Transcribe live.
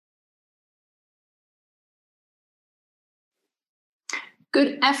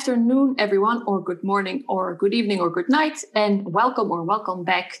Good afternoon, everyone, or good morning, or good evening, or good night, and welcome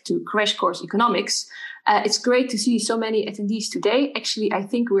back to Crash Course Economics. It's great to see so many attendees today. Actually, I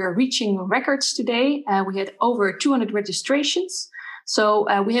think we're reaching records today. We had over 200 registrations. So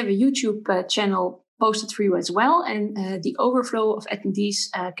we have a YouTube channel posted for you as well, and the overflow of attendees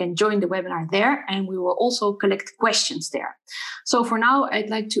can join the webinar there, and we will also collect questions there. So for now, I'd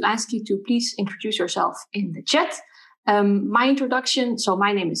like to ask you to please introduce yourself in the chat. My introduction. So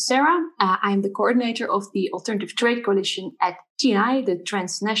my name is Sarah. I'm the coordinator of the Alternative Trade Coalition at TNI, the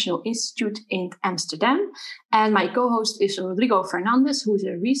Transnational Institute in Amsterdam. And my co-host is Rodrigo Fernandez, who is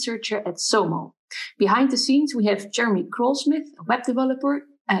a researcher at SOMO. Behind the scenes, we have Jeremy Krolsmith, a web developer,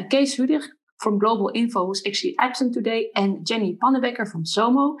 Kees Hudig from Global Info, who's actually absent today, and Jenny Pannebecker from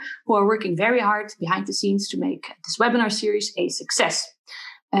SOMO, who are working very hard behind the scenes to make this webinar series a success.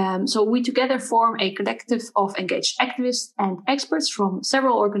 So we together form a collective of engaged activists and experts from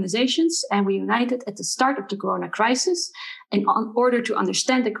several organizations, and we united at the start of the corona crisis in order to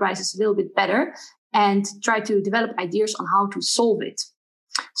understand the crisis a little bit better and try to develop ideas on how to solve it.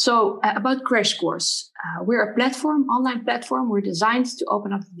 So about Crash Course, we're a platform, online platform. We're designed to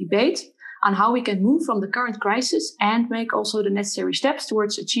open up the debate on how we can move from the current crisis and make also the necessary steps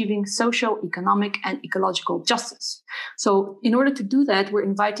towards achieving social, economic, and ecological justice. So in order to do that, we're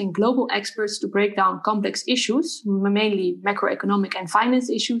inviting global experts to break down complex issues, mainly macroeconomic and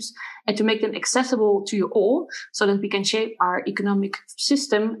finance issues, and to make them accessible to you all so that we can shape our economic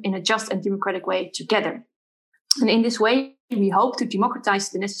system in a just and democratic way together. And in this way, we hope to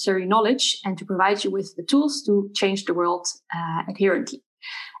democratize the necessary knowledge and to provide you with the tools to change the world adherently.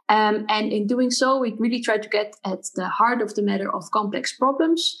 And in doing so, we really try to get at the heart of the matter of complex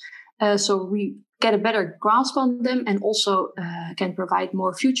problems. So we get a better grasp on them and also can provide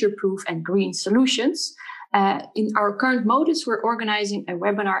more future-proof and green solutions. In our current modus, we're organizing a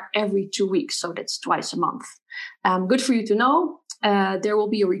webinar every 2 weeks. So that's twice a month. Good for you to know. There will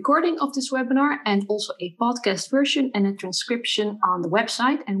be a recording of this webinar and also a podcast version and a transcription on the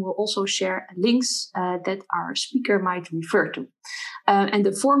website. And we'll also share links that our speaker might refer to. And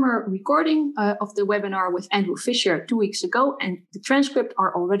the former recording of the webinar with Andrew Fisher 2 weeks ago and the transcript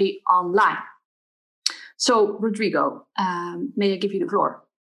are already online. So, Rodrigo, may I give you the floor?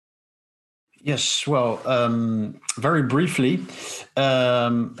 Yes, well, very briefly,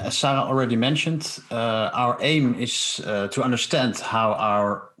 as Sarah already mentioned, our aim is to understand how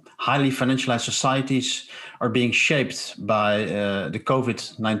our highly financialized societies are being shaped by the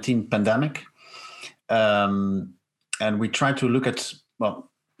COVID-19 pandemic. And we try to look at,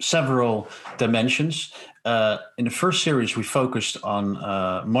 several dimensions. In the first series, we focused on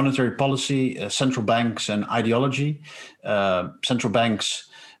monetary policy, central banks, and ideology. Central banks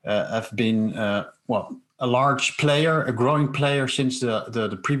have been, a large player, a growing player since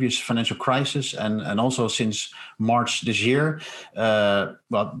the previous financial crisis and also since March this year.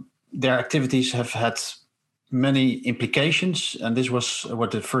 Their activities have had many implications, and this was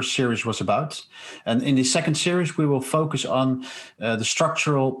what the first series was about. And in the second series, we will focus on the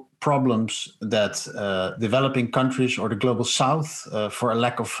structural problems that developing countries or the global south, for a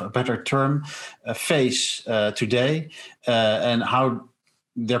lack of a better term, face today, and how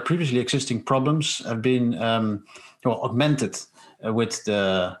their previously existing problems have been augmented with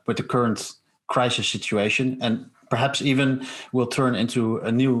the current crisis situation, and perhaps even will turn into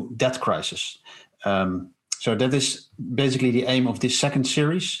a new debt crisis. So that is basically the aim of this second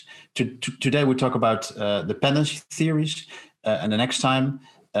series. Today we talk about dependency theories, and the next time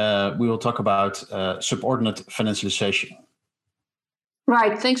we will talk about subordinate financialization.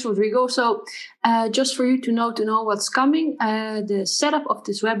 Right, thanks, Rodrigo. So just for you to know what's coming, the setup of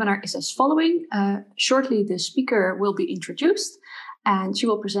this webinar is as following. Shortly, the speaker will be introduced, and she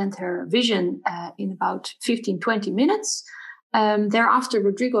will present her vision in about 15-20 minutes. Thereafter,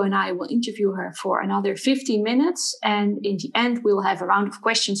 Rodrigo and I will interview her for another 15 minutes. And in the end, we'll have a round of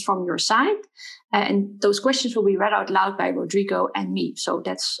questions from your side. And those questions will be read out loud by Rodrigo and me. So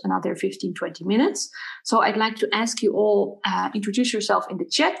that's another 15-20 minutes. So I'd like to ask you all, introduce yourself in the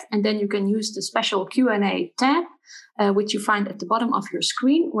chat, and then you can use the special Q&A tab, which you find at the bottom of your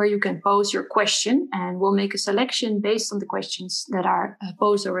screen, where you can pose your question, and we'll make a selection based on the questions that are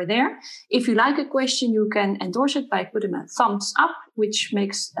posed over there. If you like a question, you can endorse it by putting a thumbs up, which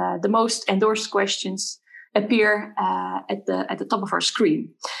makes the most endorsed questions appear at the top of our screen.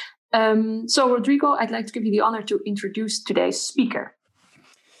 So, Rodrigo, I'd like to give you the honor to introduce today's speaker.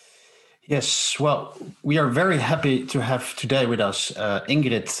 Yes, well, we are very happy to have today with us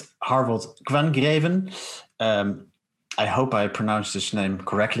Ingrid Harwold Kwangraven. I hope I pronounced this name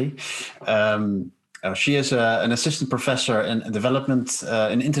correctly. She is an assistant professor in development,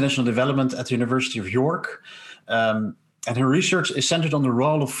 in international development at the University of York. And her research is centered on the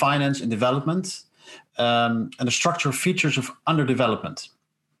role of finance in development and the structural features of underdevelopment.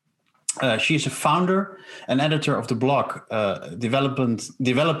 She is a founder and editor of the blog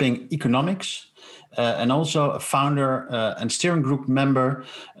Developing Economics, and also a founder and steering group member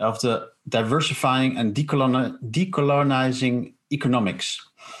of the Diversifying and Decolonizing Economics.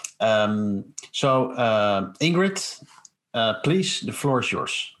 Ingrid, please, the floor is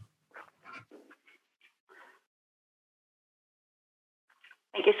yours.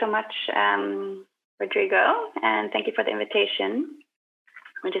 Thank you so much, Rodrigo, and thank you for the invitation.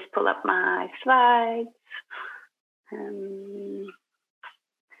 Let me just pull up my slides.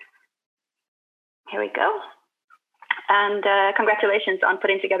 Here we go. And congratulations on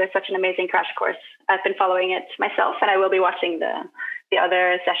putting together such an amazing crash course. I've been following it myself, and I will be watching the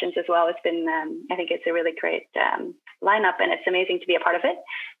other sessions as well. It's been, I think it's a really great lineup, and it's amazing to be a part of it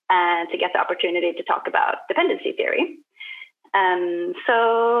and to get the opportunity to talk about dependency theory.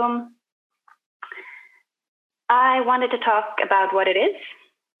 So I wanted to talk about what it is,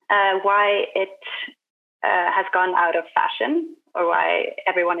 why it has gone out of fashion, or why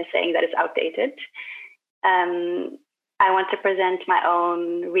everyone is saying that it's outdated. I want to present my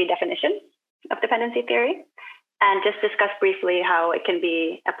own redefinition of dependency theory and just discuss briefly how it can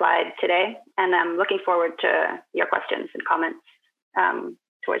be applied today. And I'm looking forward to your questions and comments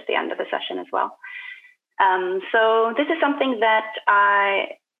towards the end of the session as well. So this is something that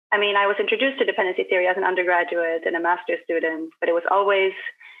I was introduced to dependency theory as an undergraduate and a master's student, but it was always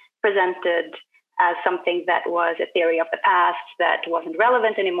presented as something that was a theory of the past that wasn't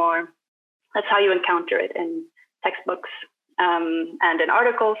relevant anymore. That's how you encounter it in textbooks and in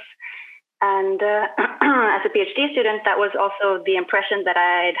articles. And as a PhD student, that was also the impression that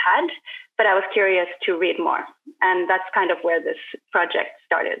I'd had, but I was curious to read more. And that's kind of where this project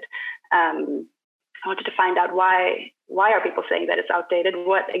started. I wanted to find out why are people saying that it's outdated?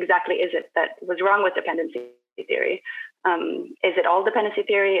 What exactly is it that was wrong with dependency theory? Is it all dependency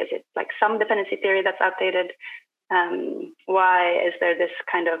theory? Is it like some dependency theory that's outdated? Why is there this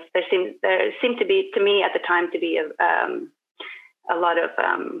kind of, there seemed to be, to me at the time, to be a lot of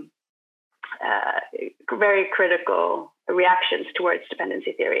very critical reactions towards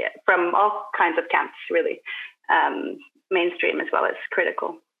dependency theory from all kinds of camps, really, mainstream as well as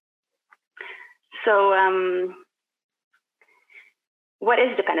critical. So what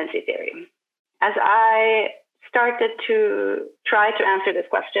is dependency theory? As I started to try to answer this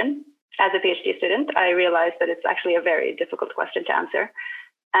question as a PhD student, I realized that it's actually a very difficult question to answer.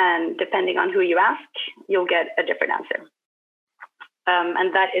 And depending on who you ask, you'll get a different answer.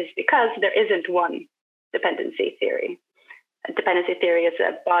 And that is because there isn't one dependency theory. Dependency theory is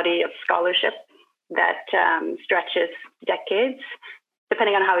a body of scholarship that stretches decades.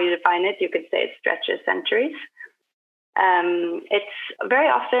 Depending on how you define it, you could say it stretches centuries. It's very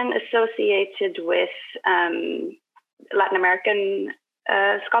often associated with Latin American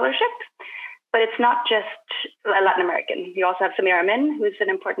scholarship, but it's not just Latin American. You also have Samir Amin, who's an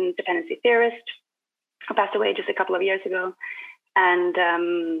important dependency theorist, who passed away just a couple of years ago. And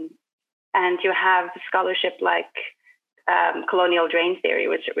you have scholarship like colonial drain theory,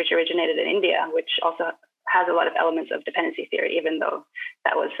 which originated in India, which also has a lot of elements of dependency theory, even though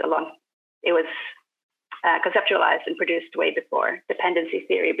that was conceptualized and produced way before dependency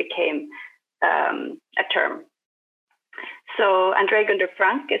theory became a term. So André Gunder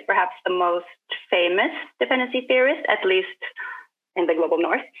Frank is perhaps the most famous dependency theorist, at least in the global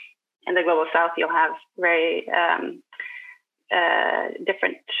north. In the global south, you'll have very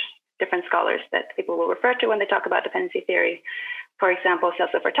different scholars that people will refer to when they talk about dependency theory. For example,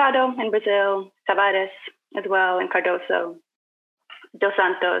 Celso Furtado in Brazil, Tavares as well, and Cardoso, Dos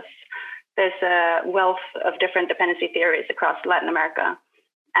Santos. There's a wealth of different dependency theories across Latin America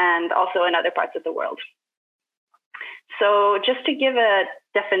and also in other parts of the world. So just to give a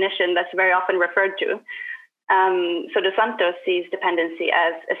definition that's very often referred to, so Dos Santos sees dependency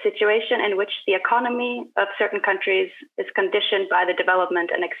as a situation in which the economy of certain countries is conditioned by the development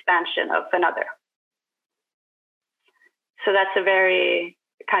and expansion of another. So that's a very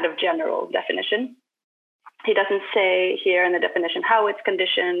kind of general definition. He doesn't say here in the definition how it's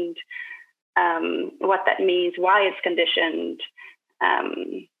conditioned, what that means, why it's conditioned.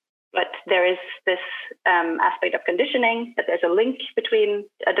 But there is this aspect of conditioning, that there's a link between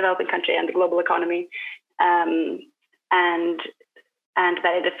a developing country and the global economy, and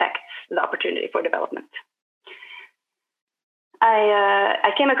that it affects the opportunity for development.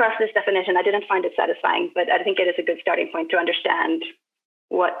 I came across this definition. I didn't find it satisfying, but I think it is a good starting point to understand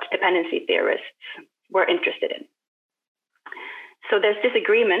what dependency theorists were interested in. So there's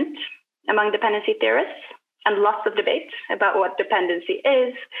disagreement among dependency theorists and lots of debate about what dependency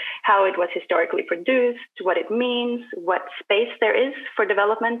is, how it was historically produced, what it means, what space there is for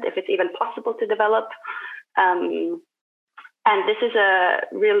development, if it's even possible to develop. And this is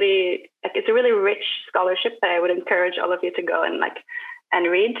it's a really rich scholarship that I would encourage all of you to go and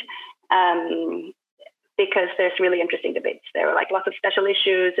read, because there's really interesting debates. There were lots of special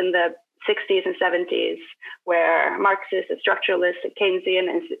issues in the 60s and 70s where Marxists and structuralists and Keynesian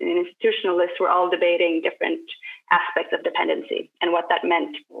and institutionalists were all debating different aspects of dependency and what that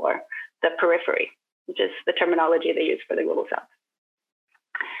meant for the periphery, which is the terminology they use for the global south.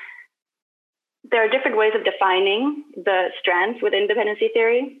 There are different ways of defining the strands within dependency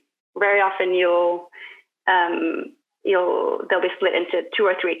theory. Very often they'll be split into 2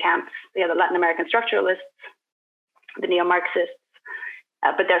 or 3 camps. You have the Latin American structuralists, the neo-Marxists,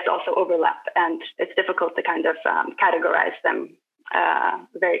 but there's also overlap, and it's difficult to kind of categorize them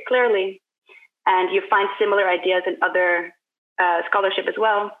very clearly. And you find similar ideas in other scholarship as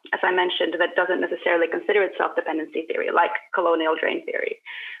well, as I mentioned, that doesn't necessarily consider itself dependency theory, like colonial drain theory.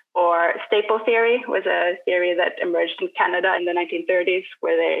 Or staple theory was a theory that emerged in Canada in the 1930s,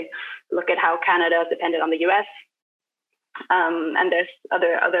 where they look at how Canada is dependent on the US. And there's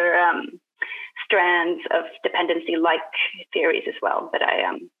other strands of dependency-like theories as well that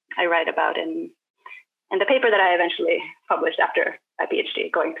I write about in the paper that I eventually published after my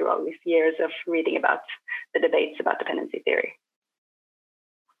PhD, going through all these years of reading about the debates about dependency theory.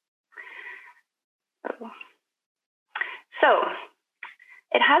 So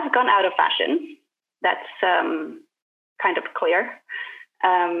it has gone out of fashion. That's kind of clear.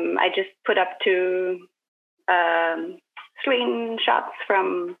 I just put up 2 screenshots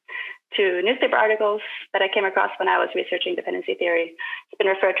from 2 newspaper articles that I came across when I was researching dependency theory. It's been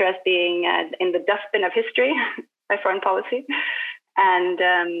referred to as being in the dustbin of history by Foreign Policy.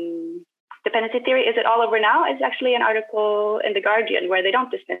 And dependency theory, is it all over now? It's actually an article in The Guardian where they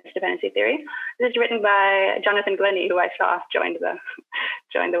don't dismiss dependency theory. This is written by Jonathan Glennie, who I saw joined the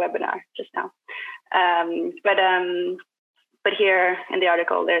webinar just now. But here in the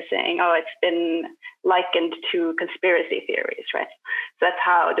article, they're saying, oh, it's been likened to conspiracy theories, right? So that's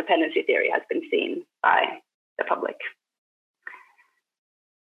how dependency theory has been seen by the public,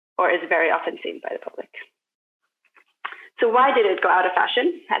 or is very often seen by the public. So why did it go out of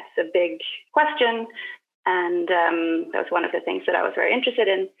fashion? That's a big question. And that was one of the things that I was very interested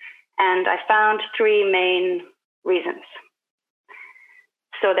in. And I found 3 main reasons.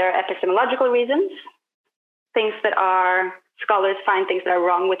 So there are epistemological reasons, things that scholars find things that are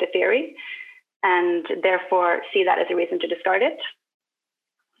wrong with the theory and therefore see that as a reason to discard it.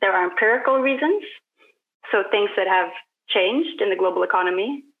 There are empirical reasons, so things that have changed in the global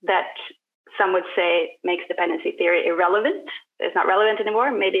economy that some would say makes dependency theory irrelevant. It's not relevant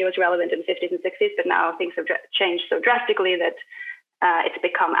anymore. Maybe it was relevant in the 50s and 60s, but now things have changed so drastically that it's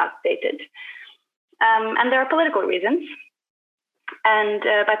become outdated. And there are political reasons. And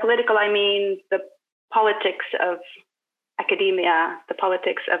by political, I mean the politics of academia, the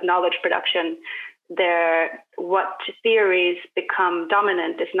politics of knowledge production. What theories become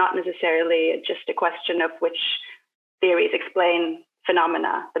dominant is not necessarily just a question of which theories explain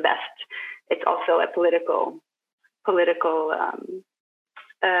phenomena the best. It's also a political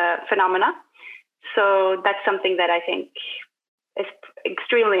phenomena. So that's something that I think is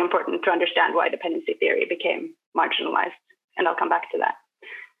extremely important to understand why dependency theory became marginalized, and I'll come back to that.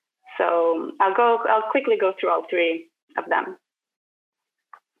 So I'll quickly go through all 3 of them.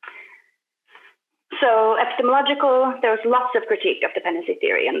 So epistemological, there was lots of critique of dependency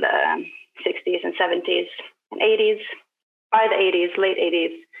theory in the 60s and 70s and 80s. By the 80s, late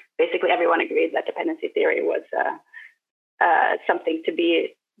 80s, basically everyone agreed that dependency theory was something to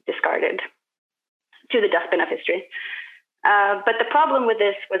be discarded to the dustbin of history. But the problem with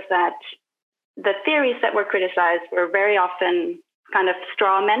this was that the theories that were criticized were very often kind of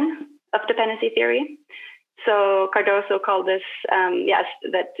straw men of dependency theory. So Cardoso called this,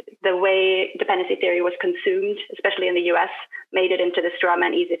 that the way dependency theory was consumed, especially in the US, made it into the straw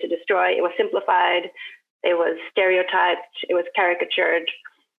man easy to destroy. It was simplified, it was stereotyped, it was caricatured.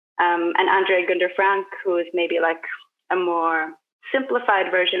 And Andre Gunder Frank, who is maybe like a more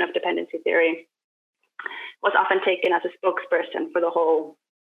simplified version of dependency theory, was often taken as a spokesperson for the whole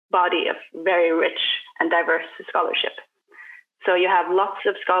body of very rich and diverse scholarship. So you have lots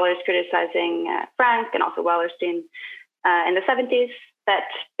of scholars criticizing Frank and also Wallerstein in the 70s that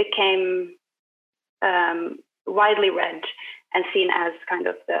became widely read and seen as kind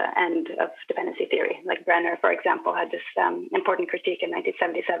of the end of dependency theory. Like Brenner, for example, had this important critique in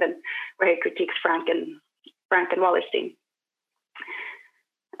 1977 where he critiques Frank and Wallerstein.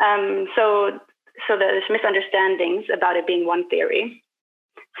 So there's misunderstandings about it being one theory.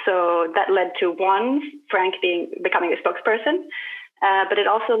 So that led to Frank becoming a spokesperson, but it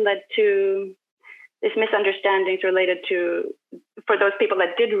also led to these misunderstandings related to, for those people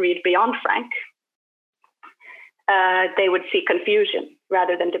that did read beyond Frank, they would see confusion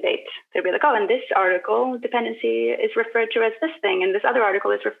rather than debate. They'd be like, oh, in this article, dependency is referred to as this thing, and this other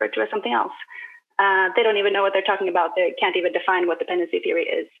article is referred to as something else. They don't even know what they're talking about. They can't even define what dependency theory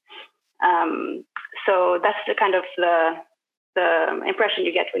is. So that's the kind of the impression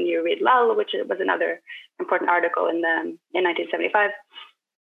you get when you read Lull, which was another important article in 1975,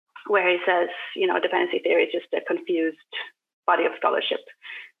 where he says, dependency theory is just a confused body of scholarship.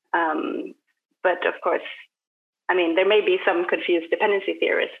 But of course, there may be some confused dependency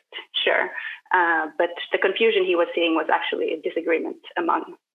theorists, sure, but the confusion he was seeing was actually a disagreement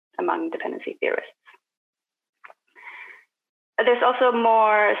among dependency theorists. There's also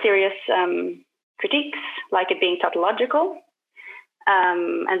more serious critiques, like it being tautological.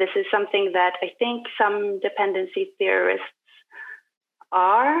 And this is something that I think some dependency theorists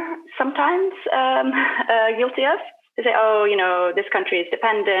are sometimes guilty of. They say, this country is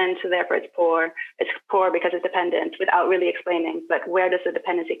dependent, so therefore it's poor. It's poor because it's dependent, without really explaining, but where does the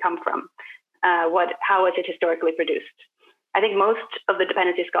dependency come from? How was it historically produced? I think most of the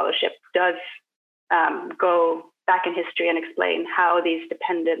dependency scholarship does go back in history and explain how these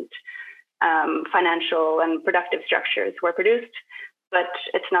dependent financial and productive structures were produced, but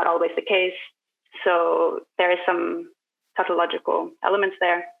it's not always the case. So there is some tautological elements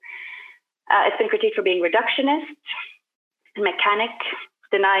there. It's been critiqued for being reductionist, mechanic,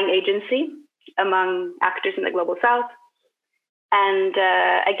 denying agency among actors in the global south. And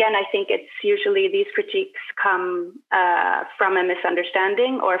again, I think it's usually these critiques come from a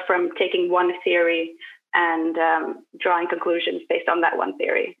misunderstanding or from taking one theory and drawing conclusions based on that one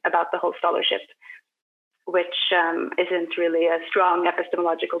theory about the whole scholarship, which isn't really a strong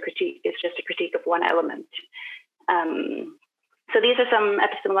epistemological critique. It's just a critique of one element. So these are some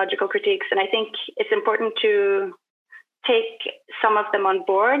epistemological critiques, and I think it's important to take some of them on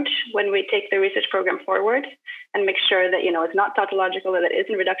board when we take the research program forward and make sure that, it's not tautological or that it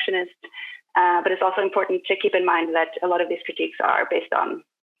isn't reductionist. But it's also important to keep in mind that a lot of these critiques are based on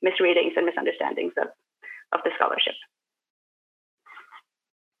misreadings and misunderstandings of the scholarship.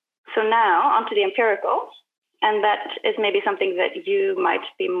 So now onto the empirical, and that is maybe something that you might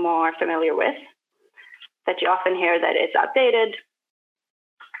be more familiar with, that you often hear that it's outdated.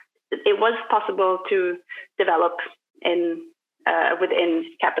 It was possible to develop within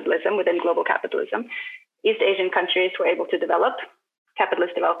capitalism, within global capitalism. East Asian countries were able to develop.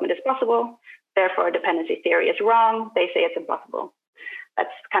 Capitalist development is possible. Therefore, dependency theory is wrong. They say it's impossible. That's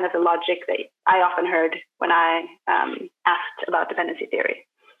kind of the logic that I often heard when I asked about dependency theory.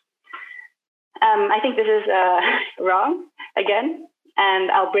 I think this is wrong, again, and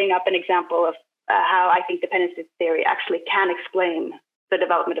I'll bring up an example of how I think dependency theory actually can explain the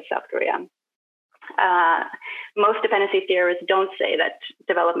development of South Korea. Most dependency theorists don't say that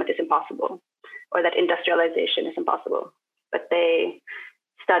development is impossible or that industrialization is impossible, but they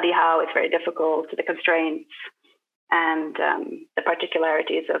study how it's very difficult, the constraints, and the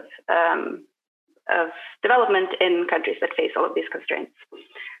particularities of development in countries that face all of these constraints.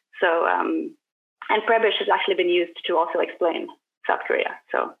 So, and Prebisch has actually been used to also explain South Korea.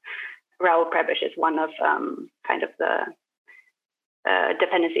 So Raoul Prebisch is one of kind of the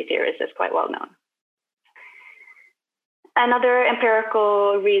dependency theorists that's quite well known. Another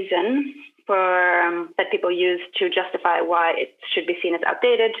empirical reason for that people use to justify why it should be seen as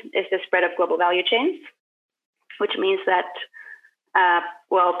outdated is the spread of global value chains, which means that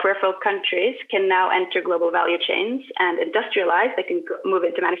peripheral countries can now enter global value chains and industrialize. They can move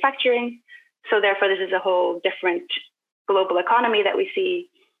into manufacturing. So therefore, this is a whole different global economy that we see.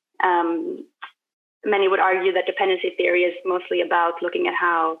 Many would argue that dependency theory is mostly about looking at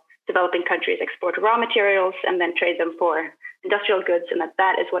how developing countries export raw materials and then trade them for industrial goods, and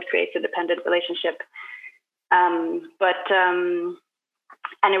that is what creates a dependent relationship. And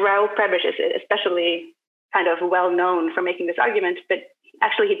Raoul Prebisch is especially kind of well known for making this argument, but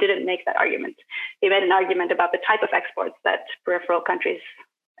actually he didn't make that argument. He made an argument about the type of exports that peripheral countries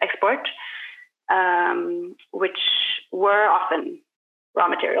export, which were often raw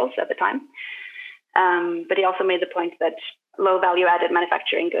materials at the time. But he also made the point that low value added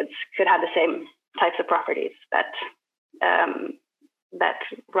manufacturing goods could have the same types of properties that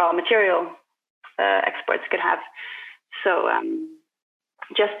raw material exports could have. So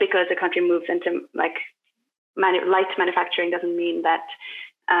just because a country moves into like light manufacturing doesn't mean that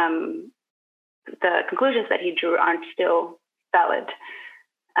the conclusions that he drew aren't still valid.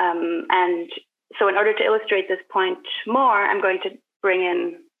 And so in order to illustrate this point more, I'm going to bring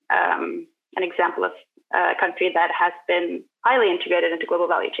in an example of a country that has been highly integrated into global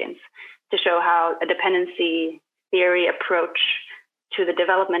value chains to show how a dependency theory approach to the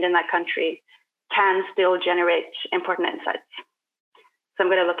development in that country can still generate important insights. So I'm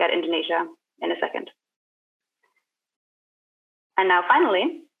going to look at Indonesia in a second. And now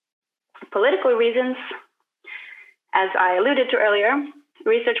finally, political reasons. As I alluded to earlier,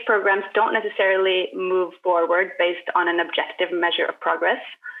 research programs don't necessarily move forward based on an objective measure of progress.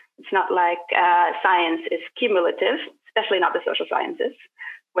 It's not like science is cumulative, especially not the social sciences,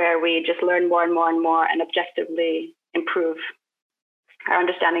 where we just learn more and more and more and objectively improve our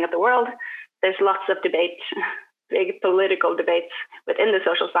understanding of the world. There's lots of debate, big political debates within the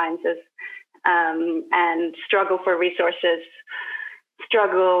social sciences, and struggle for resources,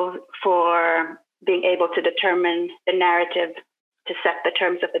 struggle for being able to determine the narrative, to set the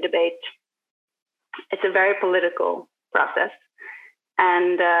terms of the debate. It's a very political process.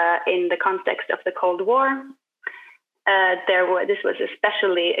 And in the context of the Cold War, this was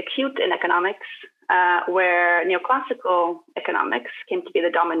especially acute in economics, where neoclassical economics came to be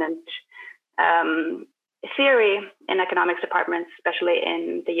the dominant theory in economics departments, especially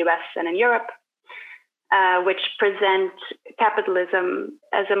in the US and in Europe, which present capitalism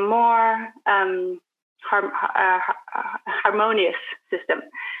as a more harmonious system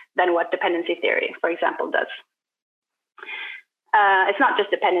than what dependency theory, for example, does. It's not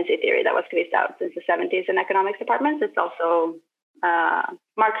just dependency theory that was phased out since the 70s in economics departments. It's also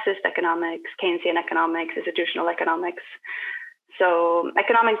Marxist economics, Keynesian economics, institutional economics. So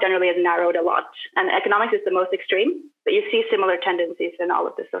economics generally has narrowed a lot, and economics is the most extreme, but you see similar tendencies in all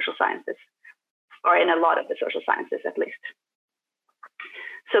of the social sciences, or in a lot of the social sciences at least.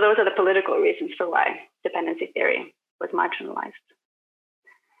 So those are the political reasons for why dependency theory was marginalized.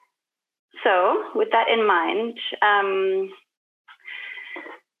 So with that in mind,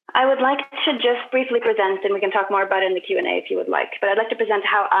 I would like to just briefly present, and we can talk more about it in the Q&A if you would like, but I'd like to present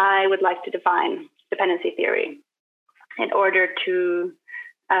how I would like to define dependency theory in order to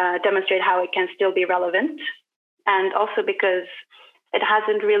demonstrate how it can still be relevant, and also because it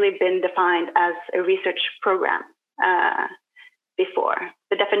hasn't really been defined as a research program before.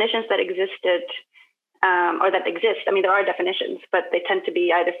 The definitions that existed, or that exist, I mean, there are definitions, but they tend to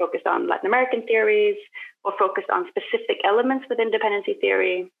be either focused on Latin American theories or focused on specific elements within dependency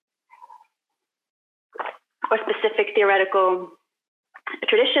theory, or specific theoretical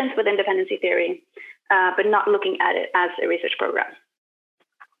traditions within dependency theory, but not looking at it as a research program.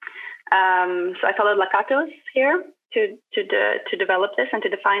 So I followed Lakatos here to develop this and to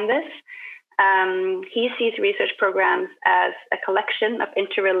define this. He sees research programs as a collection of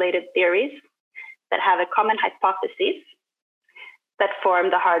interrelated theories that have a common hypothesis that form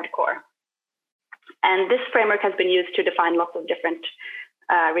the hard core. And this framework has been used to define lots of different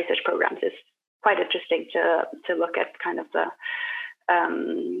research programs. It's quite interesting to look at kind of the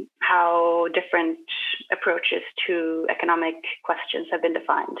how different approaches to economic questions have been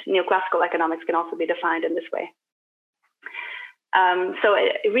defined. Neoclassical economics can also be defined in this way. So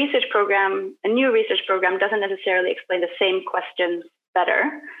a research program, a new research program, doesn't necessarily explain the same questions better,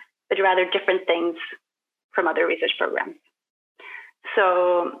 but rather different things from other research programs.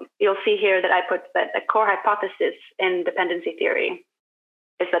 So you'll see here that I put that a core hypothesis in dependency theory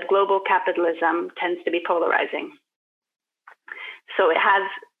is that global capitalism tends to be polarizing. So it has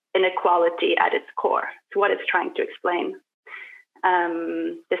inequality at its core. It's what it's trying to explain,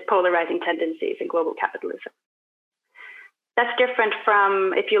 this polarizing tendencies in global capitalism. That's different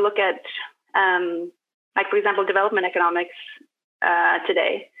from if you look at, like, for example, development economics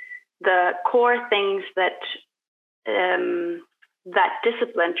today. The core things that that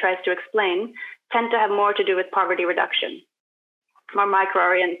discipline tries to explain tend to have more to do with poverty reduction, more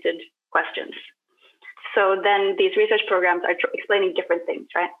micro-oriented questions. So then these research programs are explaining different things,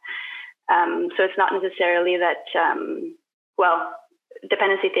 right? So it's not necessarily that, well,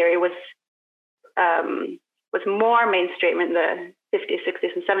 dependency theory was more mainstream in the 50s,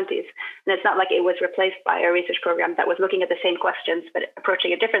 60s, and 70s. And it's not like it was replaced by a research program that was looking at the same questions, but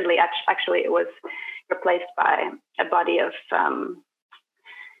approaching it differently. Actually, it was replaced by a body of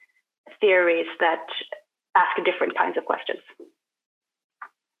theories that ask different kinds of questions.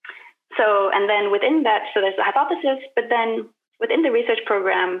 So, and then within that, so there's the hypothesis, but then within the research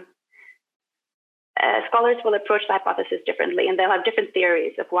program, scholars will approach the hypothesis differently, and they'll have different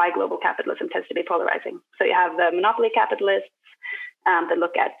theories of why global capitalism tends to be polarizing. So you have the monopoly capitalists that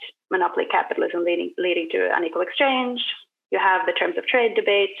look at monopoly capitalism leading to unequal exchange. You have the terms of trade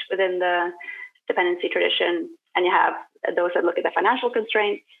debate within the dependency tradition, and you have those that look at the financial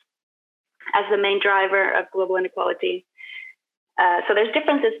constraints as the main driver of global inequality. So there's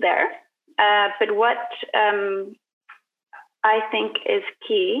differences there. But what I think is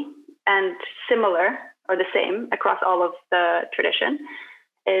key and similar or the same across all of the tradition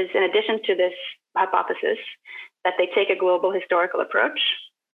is, in addition to this hypothesis, that they take a global historical approach.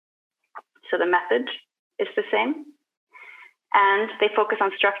 So the method is the same. And they focus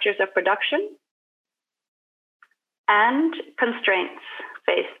on structures of production and constraints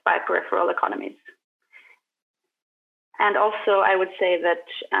faced by peripheral economies. And also, I would say that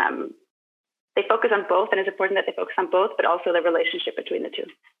they focus on both, and it's important that they focus on both, but also the relationship between the two.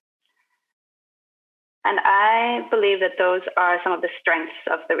 And I believe that those are some of the strengths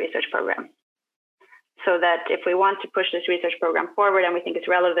of the research program. So that if we want to push this research program forward and we think it's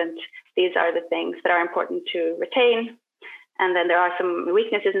relevant, these are the things that are important to retain. And then there are some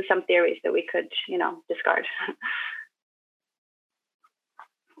weaknesses in some theories that we could, discard.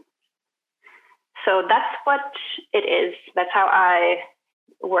 So that's what it is. That's how I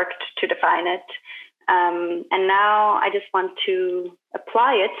worked to define it. And now I just want to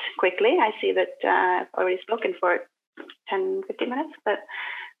apply it quickly. I see that I've already spoken for 10, 15 minutes, but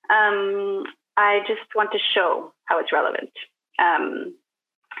I just want to show how it's relevant.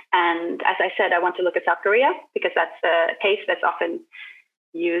 And as I said, I want to look at South Korea because that's a case that's often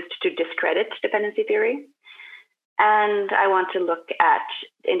used to discredit dependency theory. And I want to look at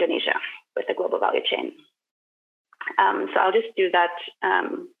Indonesia with the global value chain. So I'll just do that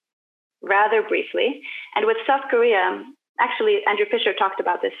rather briefly. And with South Korea, actually, Andrew Fisher talked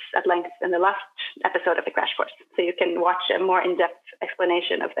about this at length in the last episode of the Crash Course. So you can watch a more in-depth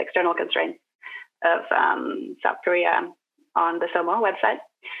explanation of the external constraints of South Korea on the SOMO website.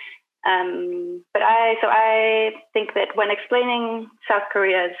 But I think that when explaining South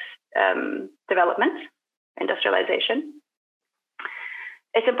Korea's development, industrialization,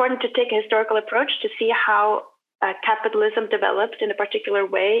 it's important to take a historical approach to see how capitalism developed in a particular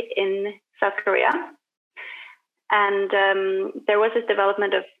way in South Korea. And there was this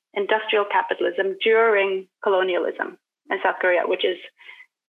development of industrial capitalism during colonialism in South Korea, which is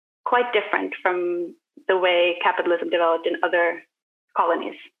quite different from the way capitalism developed in other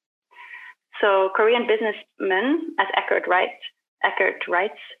colonies. So Korean businessmen, as Eckert writes,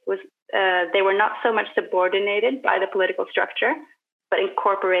 they were not so much subordinated by the political structure, but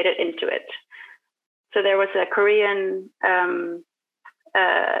incorporated into it. So there was a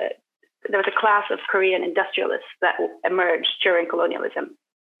class of Korean industrialists that emerged during colonialism,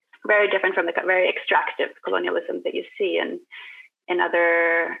 very different from the very extractive colonialism that you see in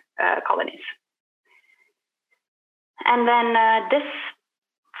other colonies. And then this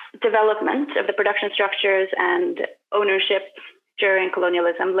development of the production structures and ownership during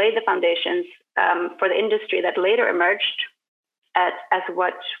colonialism laid the foundations for the industry that later emerged as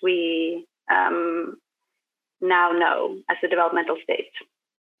what we now know as the developmental state.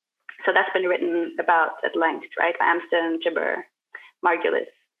 So that's been written about at length, right, by Amsden, Chibber, Margulis.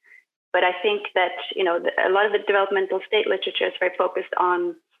 But I think that, a lot of the developmental state literature is very focused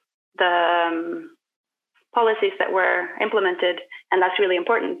on the policies that were implemented, and that's really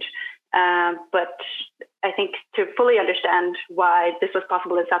important. But I think to fully understand why this was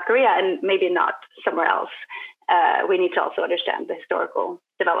possible in South Korea and maybe not somewhere else, we need to also understand the historical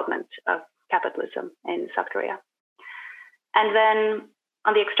development of capitalism in South Korea. And then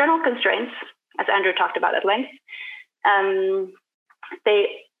on the external constraints, as Andrew talked about at length,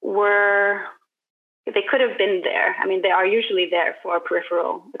 they could have been there. I mean, they are usually there for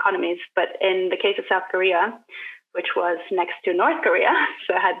peripheral economies, but in the case of South Korea, which was next to North Korea,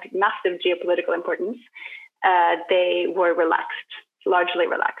 so it had massive geopolitical importance, they were largely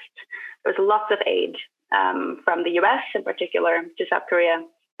relaxed. There was lots of aid from the US in particular to South Korea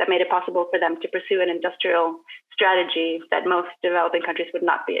that made it possible for them to pursue an industrial strategy that most developing countries would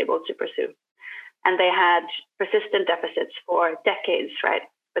not be able to pursue. And they had persistent deficits for decades, right?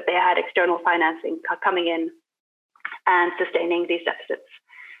 But they had external financing coming in and sustaining these deficits.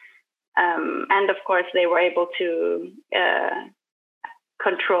 And of course, they were able to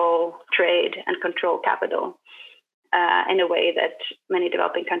control trade and control capital in a way that many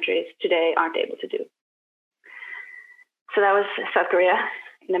developing countries today aren't able to do. So that was South Korea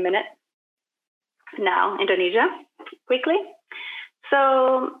in a minute. Now, Indonesia, quickly.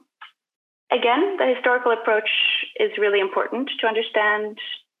 So again, the historical approach is really important to understand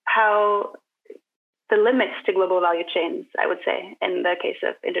how the limits to global value chains, I would say, in the case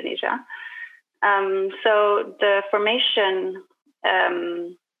of Indonesia. So the formation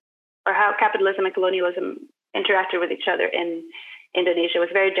or how capitalism and colonialism interacted with each other in Indonesia was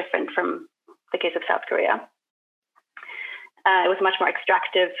very different from the case of South Korea. It was much more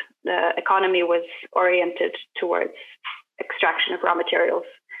extractive. The economy was oriented towards extraction of raw materials.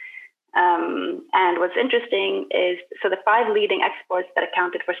 And what's interesting is, so the 5 leading exports that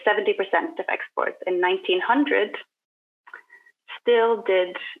accounted for 70% of exports in 1900 still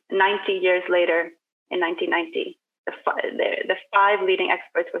did 90 years later in 1990. The 5 leading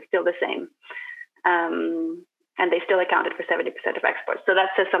exports were still the same. And they still accounted for 70% of exports. So that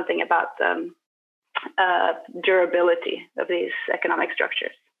says something about durability of these economic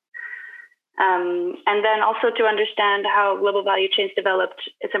structures. And then also to understand how global value chains developed,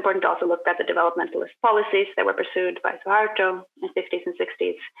 it's important to also look at the developmentalist policies that were pursued by Suharto in the 50s and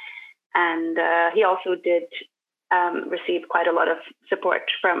 60s. And he also did receive quite a lot of support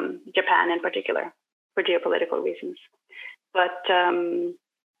from Japan in particular for geopolitical reasons. But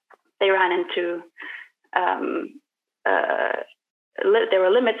they ran into, there were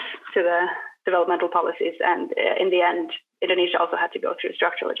limits to the developmental policies. And in the end, Indonesia also had to go through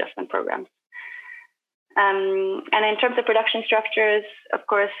structural adjustment programs. And in terms of production structures, of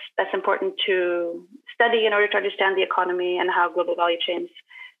course, that's important to study in order to understand the economy and how global value chains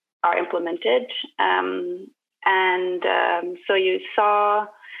are implemented. So you saw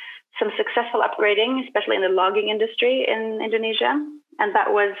some successful upgrading, especially in the logging industry in Indonesia. And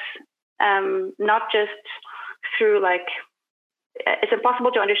that was not just through it's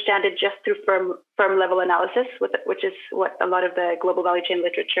impossible to understand it just through firm level analysis, which is what a lot of the global value chain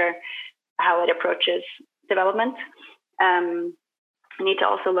literature, how it approaches development. You need to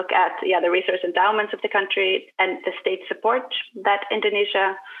also look at the resource endowments of the country and the state support that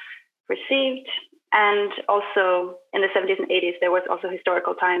Indonesia received. And also in the 70s and 80s, there was also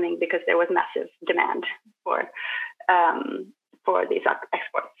historical timing because there was massive demand for these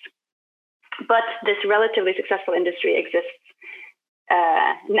exports. But this relatively successful industry exists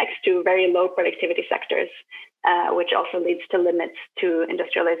next to very low productivity sectors, which also leads to limits to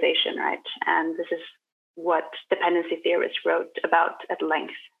industrialization, right? And this is what dependency theorists wrote about at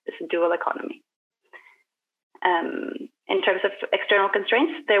length, this dual economy. In terms of external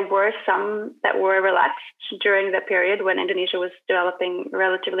constraints, there were some that were relaxed during the period when Indonesia was developing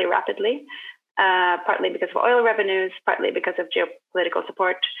relatively rapidly, partly because of oil revenues, partly because of geopolitical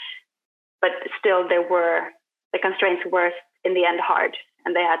support. But still, the constraints were in the end hard,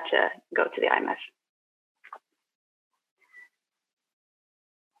 and they had to go to the IMF.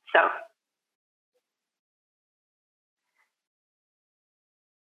 So,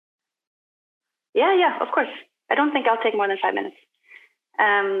 yeah, of course. I don't think I'll take more than 5 minutes.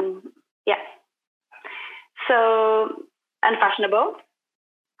 So, unfashionable,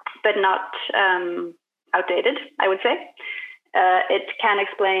 but not outdated, I would say. It can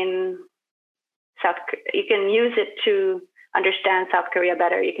explain you can use it to understand South Korea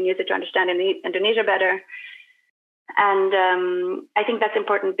better. You can use it to understand Indonesia better. And I think that's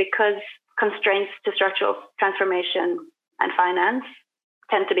important because constraints to structural transformation and finance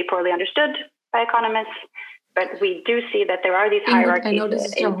tend to be poorly understood by economists. But we do see that there are these hierarchies. I know this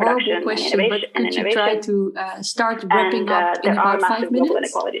is a horrible question, but could you try to start wrapping up in about 5 minutes? There are massive global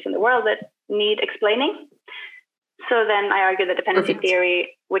inequalities in the world that need explaining. So then I argue that dependency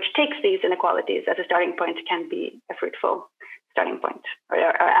theory, which takes these inequalities as a starting point, can be a fruitful starting point or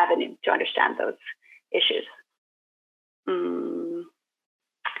avenue to understand those issues.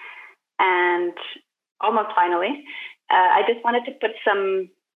 And almost finally, I just wanted to put some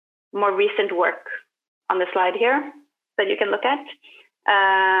more recent work on the slide here that you can look at.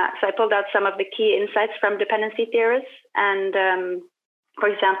 So I pulled out some of the key insights from dependency theorists and for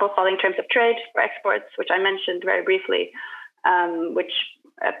example, falling terms of trade for exports, which I mentioned very briefly, which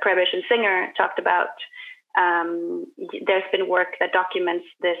Prebisch and Singer talked about. There's been work that documents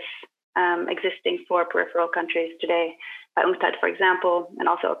this existing for peripheral countries today, by UNCTAD, for example, and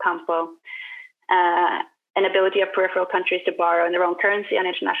also Ocampo. An ability of peripheral countries to borrow in their own currency on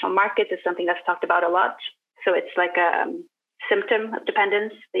international markets is something that's talked about a lot. So it's like a symptom of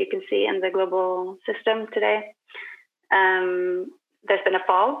dependence that you can see in the global system today. There's been a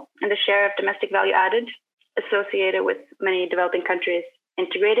fall in the share of domestic value added associated with many developing countries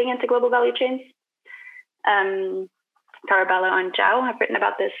integrating into global value chains. Tarabello and Zhao have written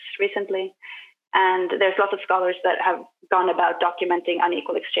about this recently. And there's lots of scholars that have gone about documenting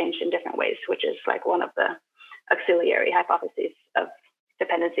unequal exchange in different ways, which is like one of the auxiliary hypotheses of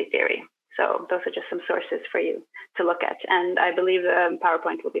dependency theory. So those are just some sources for you to look at. And I believe the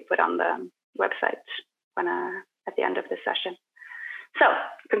PowerPoint will be put on the website at the end of this session. So,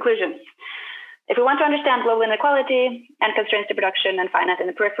 conclusions. If we want to understand global inequality and constraints to production and finance in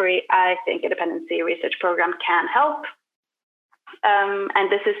the periphery, I think a dependency research program can help.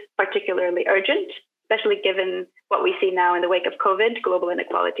 And this is particularly urgent, especially given what we see now in the wake of COVID. Global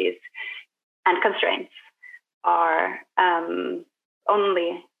inequalities and constraints are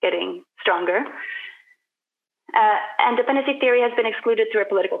only getting stronger. And dependency theory has been excluded through a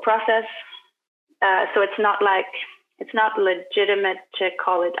political process. So it's not legitimate to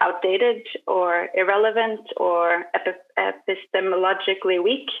call it outdated or irrelevant or epistemologically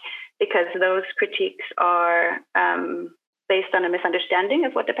weak, because those critiques are based on a misunderstanding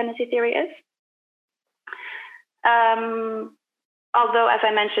of what dependency theory is. Although, as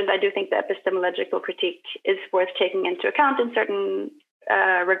I mentioned, I do think the epistemological critique is worth taking into account in certain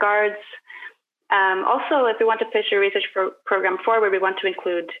regards. Also, if we want to push a research program forward, we want to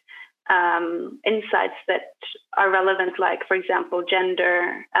include insights that are relevant, like, for example,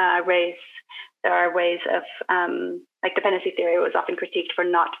 gender, race. There are ways of, like dependency theory was often critiqued for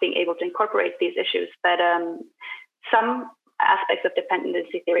not being able to incorporate these issues, but some aspects of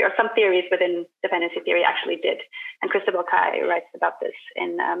dependency theory, or some theories within dependency theory, actually did. And Christabel Kai writes about this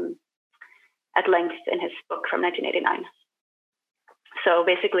at length in his book from 1989. So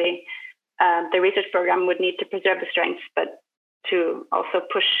basically, the research program would need to preserve the strengths, but to also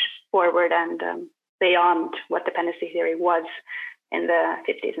push forward and beyond what dependency theory was in the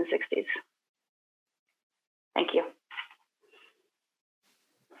 50s and 60s. Thank you.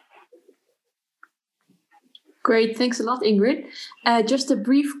 Great, thanks a lot, Ingrid. Just a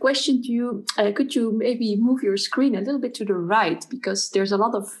brief question to you. Could you maybe move your screen a little bit to the right, because there's a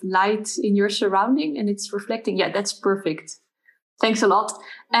lot of light in your surrounding and it's reflecting. Yeah, that's perfect. Thanks a lot.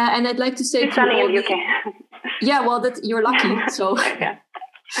 And I'd like to say it's sunny in the UK. Yeah, well, you're lucky. So, okay.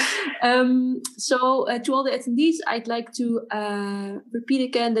 To all the attendees, I'd like to repeat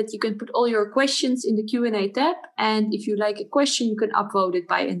again that you can put all your questions in the Q&A tab. And if you like a question, you can upvote it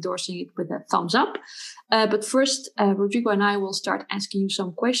by endorsing it with a thumbs up. But first, Rodrigo and I will start asking you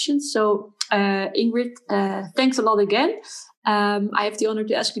some questions. So, Ingrid, thanks a lot again. I have the honor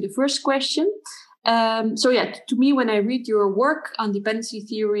to ask you the first question. To me, when I read your work on dependency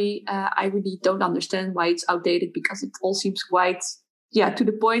theory, I really don't understand why it's outdated, because it all seems quite, to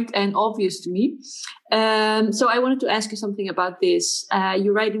the point and obvious to me. So I wanted to ask you something about this.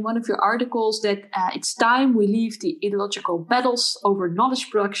 You write in one of your articles that it's time we leave the ideological battles over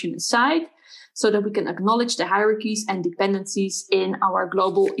knowledge production aside, so that we can acknowledge the hierarchies and dependencies in our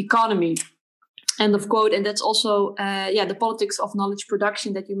global economy. End of quote. And that's also, the politics of knowledge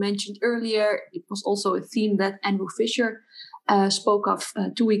production that you mentioned earlier. It was also a theme that Andrew Fisher spoke of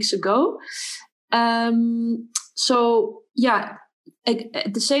 2 weeks ago. At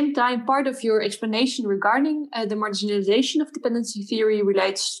the same time, part of your explanation regarding the marginalization of dependency theory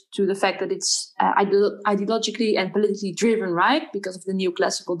relates to the fact that it's ideologically and politically driven, right? Because of the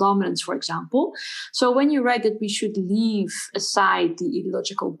neoclassical dominance, for example. So when you write that we should leave aside the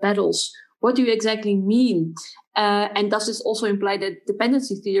ideological battles, what do you exactly mean? And does this also imply that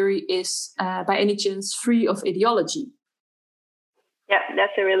dependency theory is, by any chance, free of ideology? Yeah,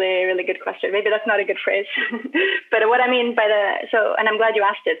 that's a really, really good question. Maybe that's not a good phrase. But what I mean by and I'm glad you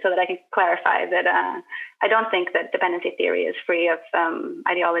asked it so that I can clarify that I don't think that dependency theory is free of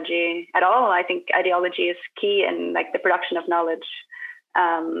ideology at all. I think ideology is key in the production of knowledge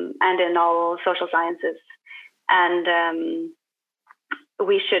and in all social sciences. And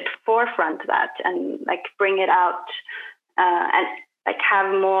we should forefront that and bring it out and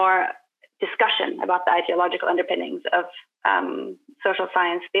have more discussion about the ideological underpinnings of social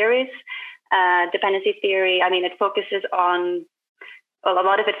science theories. Dependency theory, it focuses on, a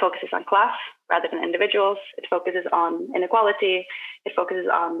lot of it focuses on class rather than individuals. It focuses on inequality. It focuses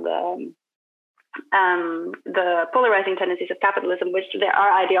on the polarizing tendencies of capitalism, which there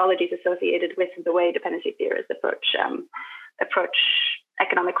are ideologies associated with the way dependency theorists approach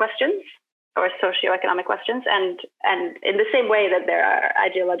economic questions or socioeconomic questions, and in the same way that there are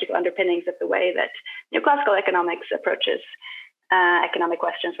ideological underpinnings of the way that neoclassical economics approaches economic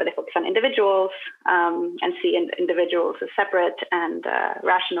questions, where they focus on individuals and see individuals as separate and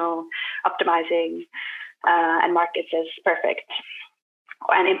rational, optimizing, and markets as perfect,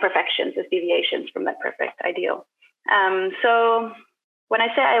 and imperfections as deviations from that perfect ideal. So when I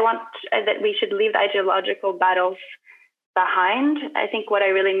say I want that we should leave the ideological battles behind, I think what I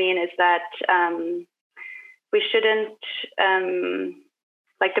really mean is that we shouldn't,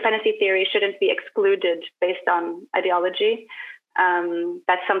 dependency theory shouldn't be excluded based on ideology.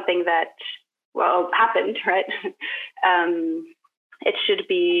 That's something that, happened, right? It should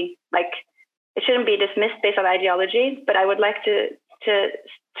be it shouldn't be dismissed based on ideology, but I would like to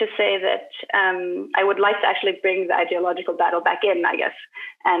say that I would like to actually bring the ideological battle back in, I guess,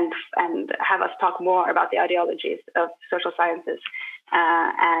 and have us talk more about the ideologies of social sciences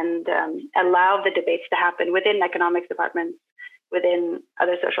and allow the debates to happen within economics departments, within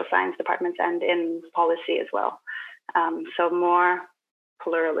other social science departments, and in policy as well. So more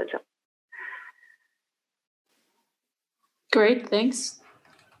pluralism. Great, thanks.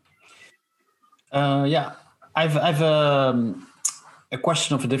 Yeah, I've a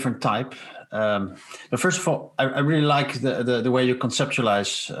question of a different type. But first of all, I really like the way you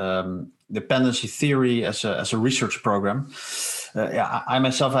conceptualize dependency theory as a research program. Yeah, I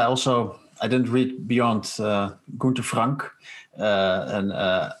myself, I didn't read beyond Gunther Frank, and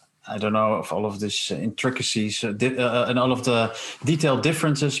I don't know of all of these intricacies and all of the detailed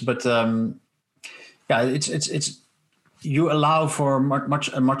differences, but yeah, it's you allow for a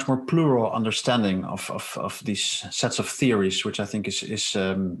much more plural understanding of these sets of theories, which I think is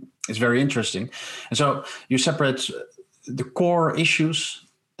very interesting. And so you separate the core issues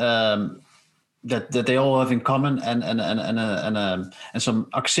that they all have in common, and some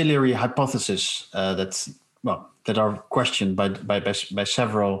auxiliary hypotheses that are questioned by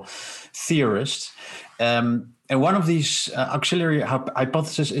several theorists. And one of these auxiliary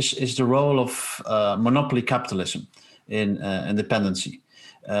hypotheses is the role of monopoly capitalism in dependency.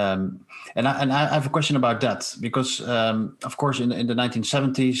 And I have a question about that because, of course, in the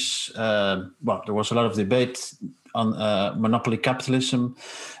 1970s, there was a lot of debate on monopoly capitalism.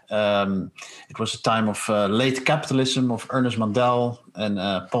 It was a time of late capitalism of Ernest Mandel and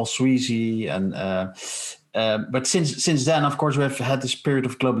Paul Sweezy, but since then, of course, we have had this period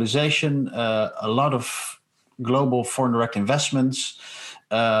of globalization, a lot of global foreign direct investments.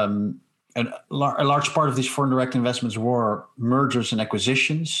 And a large part of these foreign direct investments were mergers and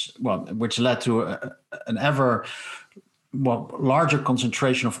acquisitions, which led to an ever larger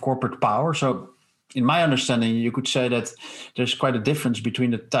concentration of corporate power. So in my understanding, you could say that there's quite a difference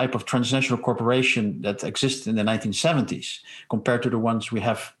between the type of transnational corporation that existed in the 1970s compared to the ones we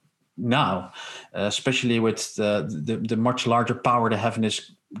have now, especially with the much larger power they have in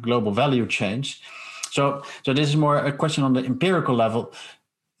this global value chains. So this is more a question on the empirical level.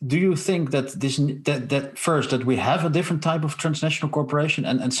 Do you think that that we have a different type of transnational corporation,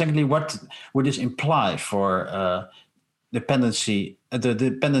 and secondly, what would this imply for the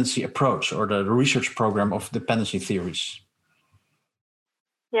dependency approach or the research program of dependency theories?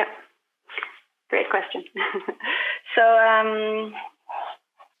 Yeah, great question. So,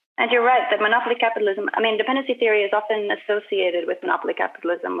 and you're right that monopoly capitalism. I mean, dependency theory is often associated with monopoly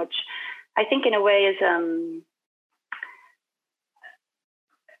capitalism, which I think in a way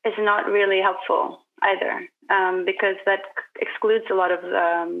is not really helpful either, because that excludes a lot of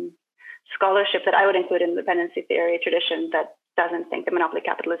scholarship that I would include in the dependency theory tradition that doesn't think that monopoly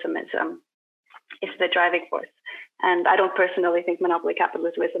capitalism is the driving force. And I don't personally think monopoly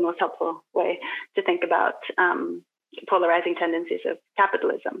capitalism is the most helpful way to think about polarizing tendencies of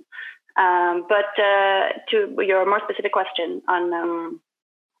capitalism. But to your more specific question on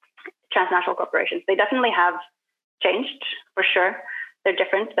transnational corporations, they definitely have changed for sure. They're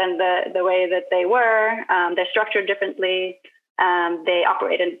different than the way that they were. They're structured differently. They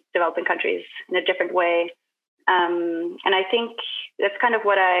operate in developing countries in a different way. And I think that's kind of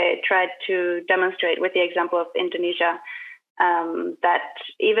what I tried to demonstrate with the example of Indonesia, that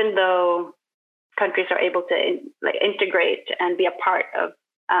even though countries are able to integrate and be a part of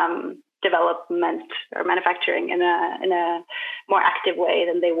development or manufacturing in a more active way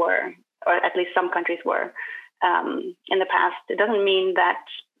than they were, or at least some countries were, in the past, it doesn't mean that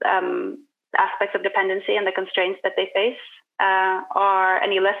aspects of dependency and the constraints that they face are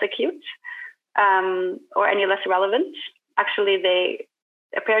any less acute or any less relevant. Actually, they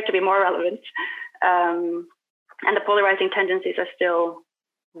appear to be more relevant, and the polarizing tendencies are still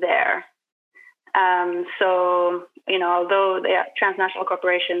there. So, although the transnational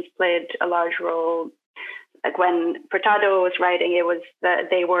corporations played a large role, like when Furtado was writing, it was that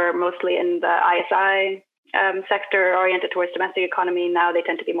they were mostly in the ISI sector oriented towards domestic economy. Now they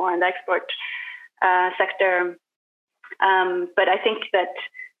tend to be more in the export sector. But I think that's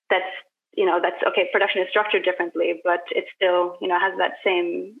okay. Production is structured differently, but it still, has that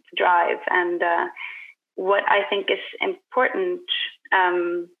same drive. And what I think is important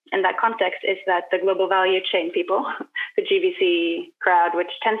in that context is that the global value chain people, the GVC crowd,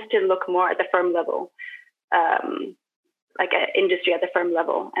 which tends to look more at the firm level, like an industry at the firm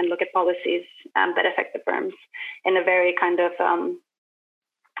level, and look at policies that affect the firms in a very kind of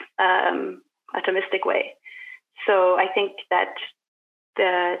atomistic way. So I think that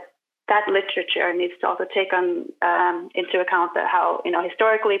that literature needs to also take on into account how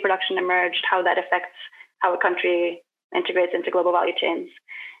historically production emerged, how that affects how a country integrates into global value chains.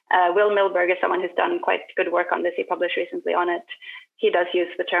 Will Milberg is someone who's done quite good work on this. He published recently on it. He does use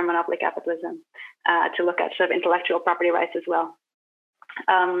the term monopoly capitalism to look at sort of intellectual property rights as well.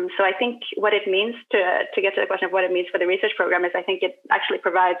 So I think what it means to get to the question of what it means for the research program is I think it actually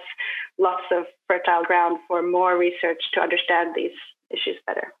provides lots of fertile ground for more research to understand these issues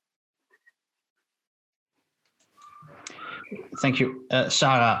better. Thank you,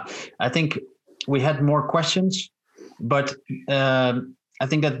 Sarah. I think we had more questions, but I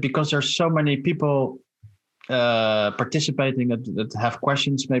think that because there's so many people participating that have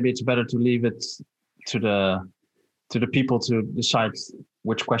questions, maybe it's better to leave it to the people to decide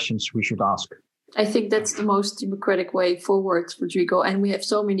which questions we should ask. I think that's the most democratic way forward, Rodrigo. And we have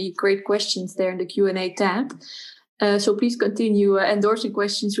so many great questions there in the Q&A tab. So please continue endorsing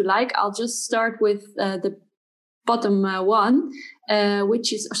questions you like. I'll just start with the bottom one,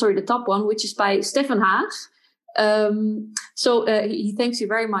 the top one, which is by Stefan Haag. He thanks you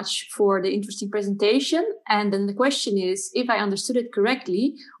very much for the interesting presentation. And then the question is, if I understood it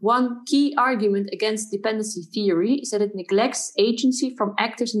correctly, one key argument against dependency theory is that it neglects agency from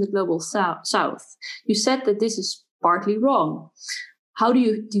actors in the global south. You said that this is partly wrong. How do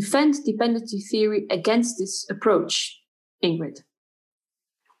you defend dependency theory against this approach, Ingrid?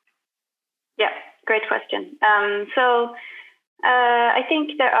 Yeah, great question. I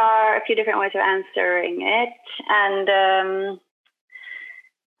think there are a few different ways of answering it. And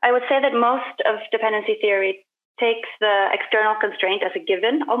I would say that most of dependency theory takes the external constraint as a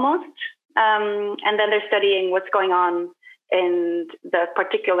given almost. And then they're studying what's going on in the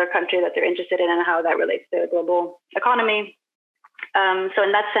particular country that they're interested in and how that relates to the global economy. So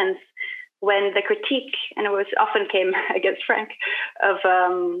in that sense, when the critique, and it was often came against Frank, of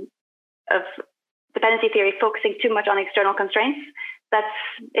dependency theory focusing too much on external constraints,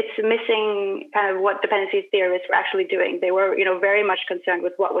 it's missing kind of what dependency theorists were actually doing. They were, very much concerned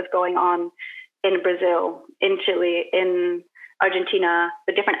with what was going on in Brazil, in Chile, in Argentina,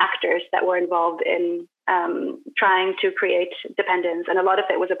 the different actors that were involved in trying to create dependence. And a lot of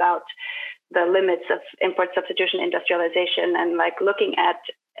it was about the limits of import substitution, industrialization, and like looking at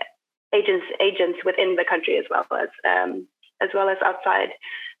agents within the country as well as outside.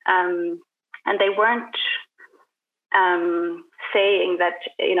 And they weren't saying that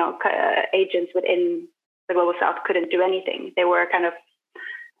agents within the global south couldn't do anything. They were kind of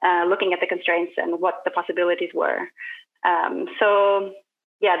looking at the constraints and what the possibilities were. So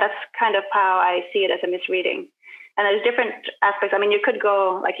yeah, that's kind of how I see it as a misreading. And there's different aspects. I mean, you could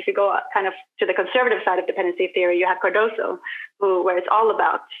go, like if you go kind of to the conservative side of dependency theory, you have Cardoso, where it's all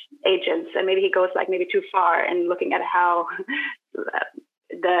about agents, and maybe he goes like maybe too far in looking at how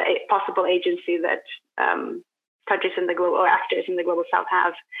the possible agency that countries in the global or actors in the global south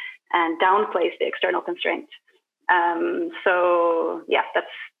have, and downplays the external constraints. So yeah,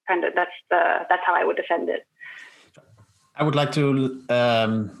 that's how I would defend it. I would like to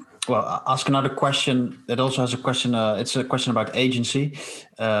ask another question that also has a question. It's a question about agency.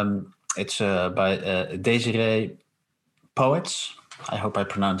 It's by Desiree Poets. I hope I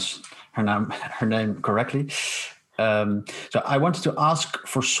pronounced her name correctly. So I wanted to ask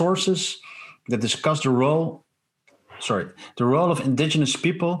for sources that discuss the role of indigenous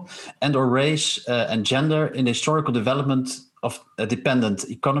people and or race and gender in the historical development of dependent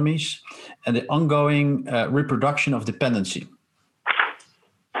economies and the ongoing reproduction of dependency.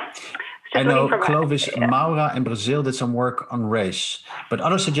 I know Clovis Maura in Brazil did some work on race, but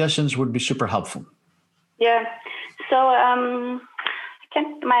other suggestions would be super helpful. Yeah, so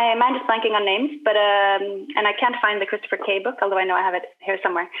my mind is blanking on names, but and I can't find the Christopher Kay book, although I know I have it here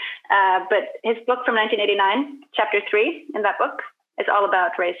somewhere. But his book from 1989, chapter 3 in that book, is all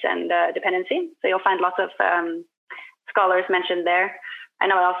about race and dependency. So you'll find lots of scholars mentioned there. I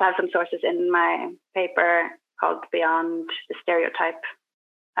know I also have some sources in my paper called Beyond the Stereotype,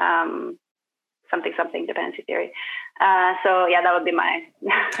 something dependency theory. So yeah, that would be my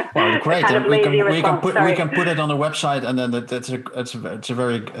great. Kind of we can put it on the website, and then it's a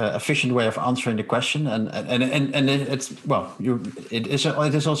very efficient way of answering the question, and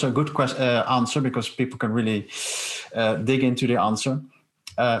it is also a good answer because people can really dig into the answer.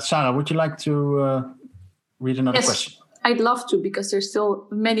 Sarah, would you like to read another question? I'd love to, because there's still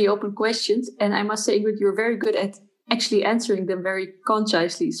many open questions, and I must say, Ingrid, you're very good at actually answering them very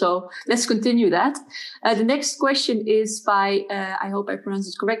concisely. So let's continue that. The next question is by, I hope I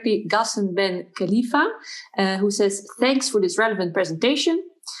pronounced it correctly, Ghassan Ben Khalifa, who says, thanks for this relevant presentation.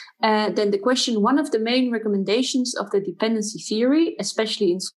 Then the question, one of the main recommendations of the dependency theory,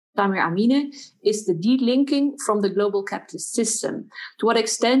 especially in Samir Amine, is the delinking from the global capitalist system. To what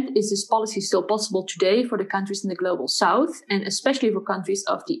extent is this policy still possible today for the countries in the global south, and especially for countries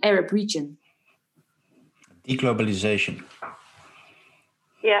of the Arab region? Deglobalization.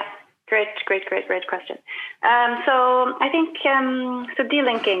 Yeah, great question. So I think, so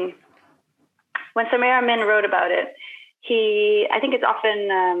delinking, when Samir Amin wrote about it, I think it's often,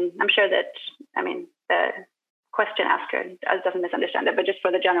 I'm sure that, the question asker doesn't misunderstand it, but just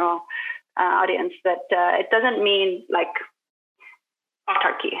for the general audience, that it doesn't mean like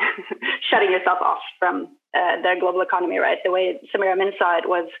autarky, shutting yourself off from the global economy, right? The way Samir Amin saw it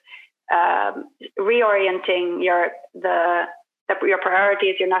was reorienting your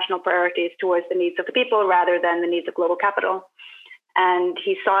priorities, your national priorities towards the needs of the people rather than the needs of global capital. And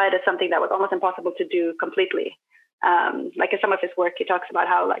he saw it as something that was almost impossible to do completely. Like in some of his work, he talks about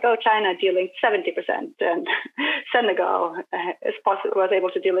how China delinked 70% and Senegal was able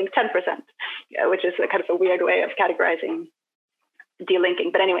to delink 10%, which is a kind of a weird way of categorizing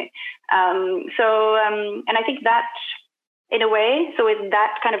delinking. But anyway, and I think that in a way, so with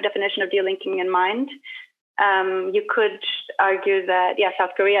that kind of definition of delinking in mind, you could argue that, yeah,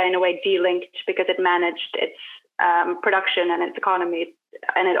 South Korea in a way delinked because it managed its production and its economy,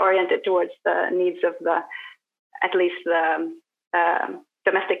 and it oriented towards the needs of at least the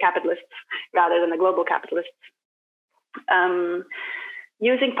domestic capitalists rather than the global capitalists,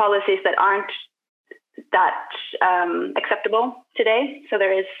 using policies that aren't that acceptable today. So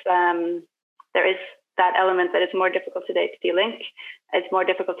there is that element that it's more difficult today to delink. It's more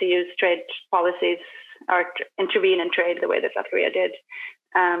difficult to use trade policies or intervene in trade the way that South Korea did,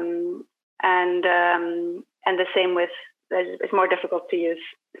 and the same with, it's more difficult to use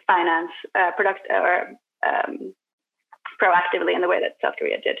finance proactively in the way that South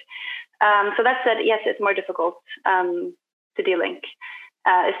Korea did. So that said, yes, it's more difficult to delink.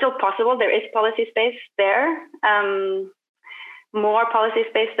 It's still possible. There is policy space there, more policy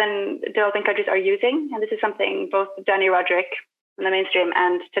space than developing countries are using. And this is something both Dani Rodrik on the mainstream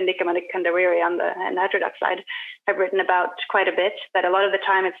and Thandika Kandawiri on the heterodox side have written about quite a bit, that a lot of the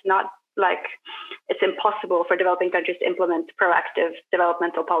time it's not like it's impossible for developing countries to implement proactive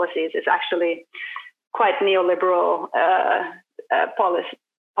developmental policies. It's actually quite neoliberal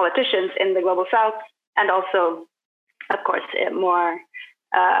politicians in the global south, and also, of course, more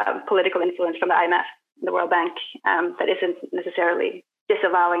political influence from the IMF, the World Bank, that isn't necessarily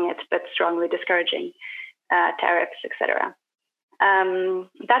disavowing it, but strongly discouraging tariffs, etc.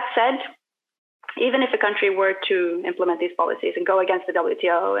 That said, even if a country were to implement these policies and go against the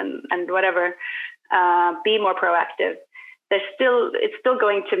WTO and whatever, be more proactive, it's still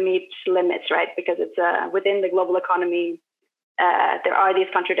going to meet limits, right? Because it's within the global economy, there are these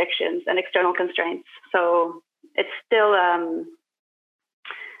contradictions and external constraints. So it's still a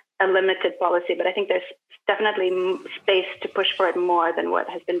limited policy, but I think there's definitely space to push for it more than what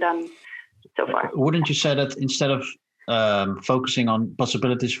has been done so far. Wouldn't you say that instead of focusing on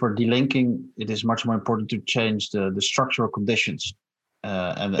possibilities for delinking, it is much more important to change the structural conditions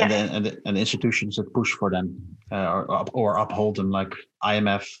and the institutions that push for them or uphold them, like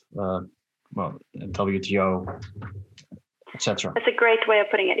IMF, WTO, etc. That's a great way of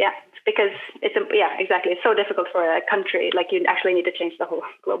putting it. Yeah, because exactly. It's so difficult for a country. Like, you actually need to change the whole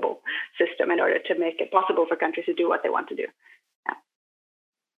global system in order to make it possible for countries to do what they want to do.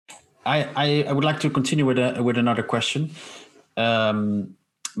 I would like to continue with another question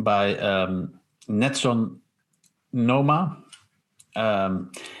by Netson Noma.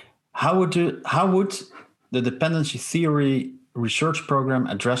 How would the dependency theory research program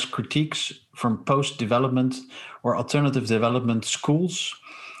address critiques from post-development or alternative development schools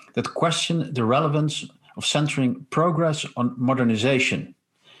that question the relevance of centering progress on modernization,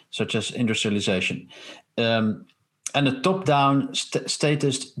 such as industrialization, and a top-down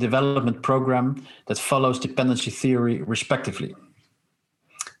statist development program that follows dependency theory respectively?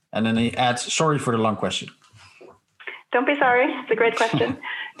 And then he adds, sorry for the long question. Don't be sorry. It's a great question.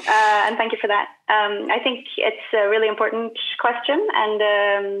 And thank you for that. I think it's a really important question. And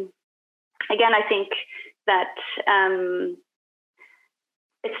again, I think that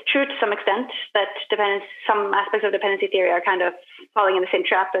it's true to some extent that some aspects of dependency theory are kind of falling in the same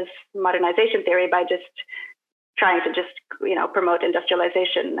trap as modernization theory by just trying to promote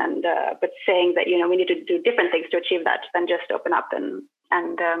industrialization and but saying that we need to do different things to achieve that than just open up and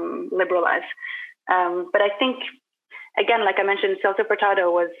liberalize. But I think, again, like I mentioned, Celso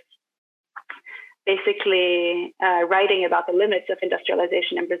Furtado was basically writing about the limits of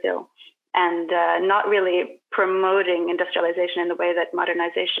industrialization in Brazil and not really promoting industrialization in the way that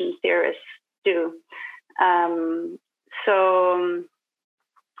modernization theorists do. So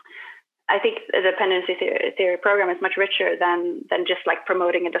I think the dependency theory program is much richer than just like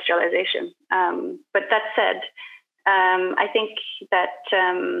promoting industrialization. But that said, I think that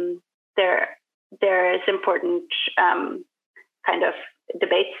there is important kind of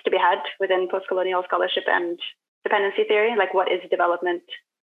debates to be had within post-colonial scholarship and dependency theory. Like, what is development?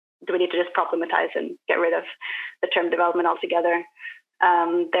 Do we need to just problematize and get rid of the term development altogether?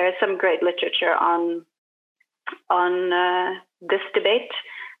 There is some great literature on this debate.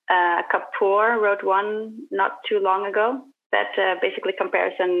 Kapoor wrote one not too long ago that basically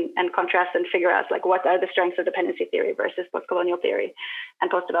compares and contrasts and figure out like what are the strengths of dependency theory versus post-colonial theory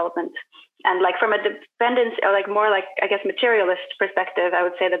and post-development. And like from a dependence or like more like, I guess, materialist perspective, I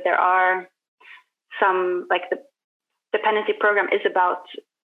would say that there are some, like the dependency program is about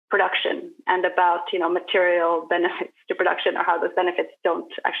production and about, you know, material benefits to production, or how those benefits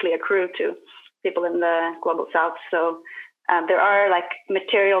don't actually accrue to people in the global south. So there are like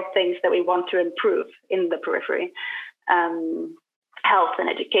material things that we want to improve in the periphery. Health and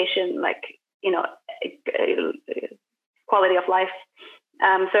education, like, you know, quality of life.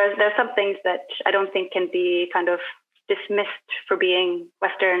 So there's some things that I don't think can be kind of dismissed for being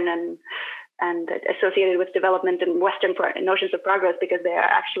Western and associated with development and Western notions of progress, because they are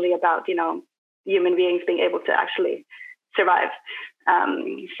actually about, you know, human beings being able to actually survive.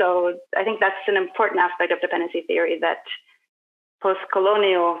 So I think that's an important aspect of dependency theory that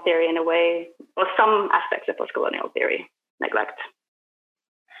post-colonial theory, in a way, or some aspects of post-colonial theory, neglect.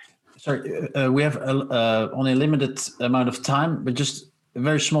 Sorry, we have only a limited amount of time, but just a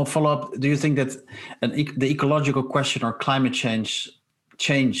very small follow-up. Do you think that the ecological question or climate change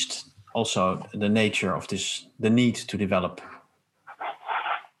changed also the nature of this, the need to develop?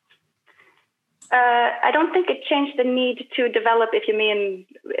 I don't think it changed the need to develop, if you mean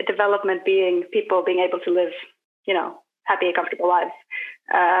development being people being able to live, you know, happy, comfortable lives,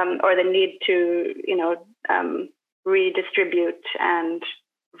 or the need to, you know, redistribute and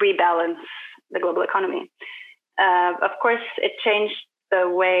rebalance the global economy. Of course, it changed the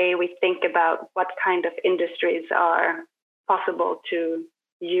way we think about what kind of industries are possible to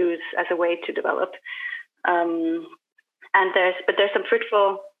use as a way to develop. And there's some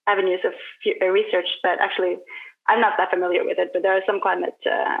fruitful avenues of research that actually, I'm not that familiar with it, but there are some climate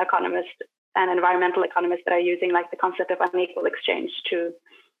economists and environmental economists that are using like the concept of unequal exchange to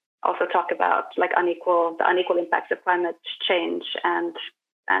also talk about like the unequal impacts of climate change and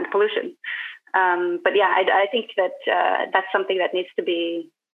pollution. But yeah, I think that that's something that needs to be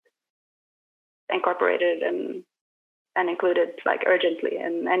incorporated and included like urgently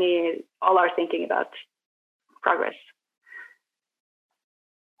in all our thinking about progress.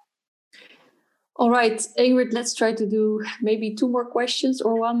 All right, Ingrid, let's try to do maybe 2 more questions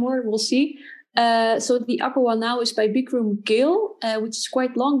or 1 more. We'll see. So the upper one now is by Bikram Gill, which is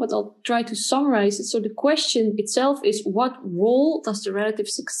quite long, but I'll try to summarize it. So the question itself is, what role does the relative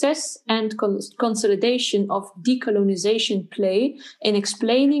success and consolidation of decolonization play in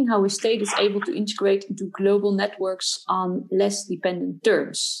explaining how a state is able to integrate into global networks on less dependent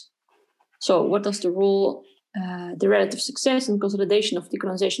terms? So what does the role the relative success and consolidation of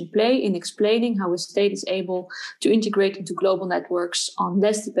decolonization play in explaining how a state is able to integrate into global networks on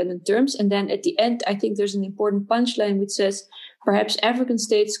less dependent terms? And then at the end, I think there's an important punchline which says, perhaps African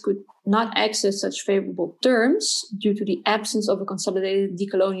states could not access such favorable terms due to the absence of a consolidated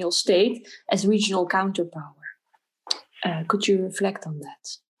decolonial state as regional counterpower. Could you reflect on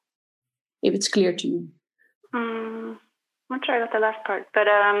that, if it's clear to you? I'm not sure about the last part, but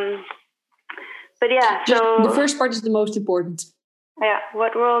yeah, so the first part is the most important. Yeah,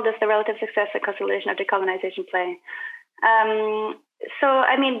 what role does the relative success and consolidation of decolonization play? So,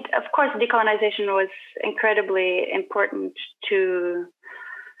 I mean, of course, decolonization was incredibly important to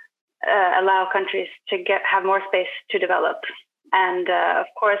allow countries to have more space to develop. And of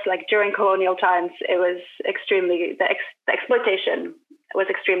course, like during colonial times, it was the exploitation was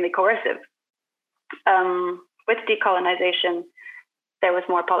extremely coercive. With decolonization, there was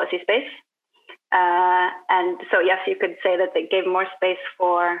more policy space. And so, yes, you could say that they gave more space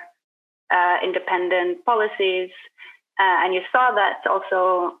for independent policies. And you saw that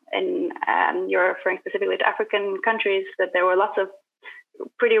also you're referring specifically to African countries, that there were lots of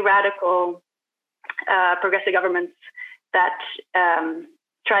pretty radical progressive governments that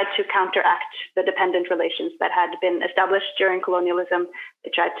tried to counteract the dependent relations that had been established during colonialism.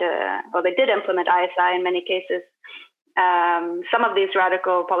 They did implement ISI in many cases. Some of these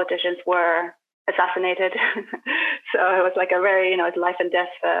radical politicians were assassinated. So it was like a very, it's life and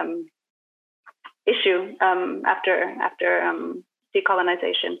death issue after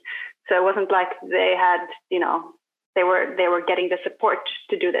decolonization. So it wasn't like they had, they were getting the support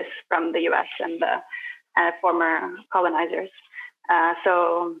to do this from the U.S. and the former colonizers.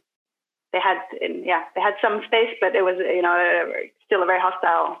 So they had some space, but it was still a very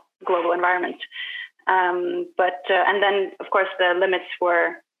hostile global environment. But and then of course the limits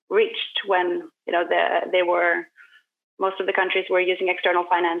were reached when most of the countries were using external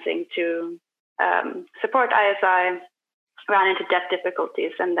financing to support ISI, ran into debt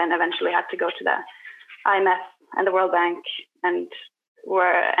difficulties, and then eventually had to go to the IMF and the World Bank, and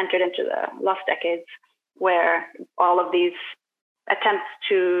were entered into the lost decades, where all of these attempts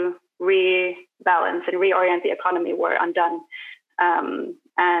to rebalance and reorient the economy were undone.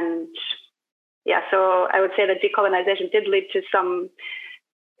 So I would say that decolonization did lead to some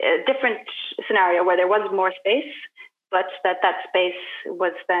different scenario where there was more space, but that space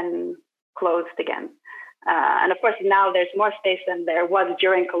was then closed again. And of course, now there's more space than there was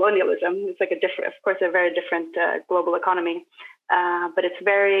during colonialism. It's like a very different global economy. But it's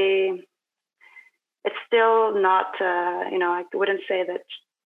still not, I wouldn't say that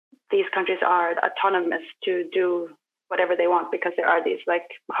these countries are autonomous to do whatever they want, because there are these like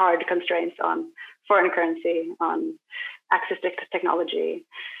hard constraints on foreign currency, on access to technology,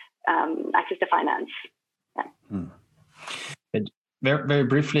 access to finance. Yeah. Very, very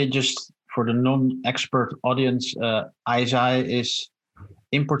briefly, just for the non-expert audience, ISI is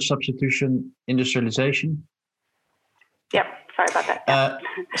import substitution industrialization. Yep, sorry about that. Yeah.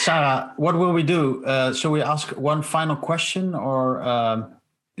 Sarah, what will we do? Shall we ask one final question, or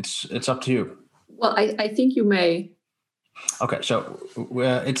it's up to you? Well, I think you may. Okay, so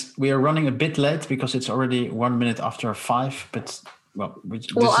we are running a bit late because it's already 1 minute after 5. But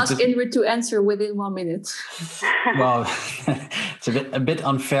we'll ask Ingrid to answer within 1 minute. Well, it's a bit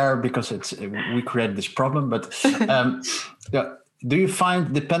unfair because we created this problem. But do you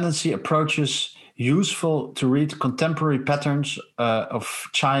find dependency approaches useful to read contemporary patterns of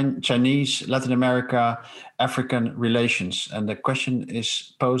Chinese, Latin America, African relations? And the question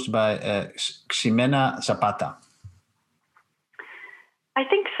is posed by Ximena Zapata. I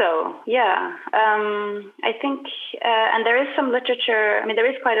think so, yeah. I think, and there is some literature, there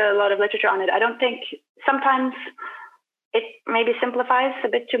is quite a lot of literature on it. I don't think, sometimes it maybe simplifies a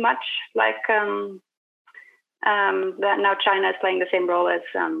bit too much, like that now China is playing the same role as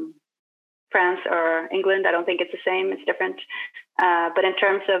France or England. I don't think it's the same, it's different. But in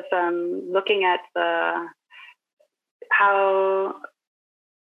terms of looking at how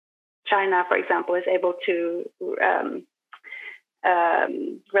China, for example, is able to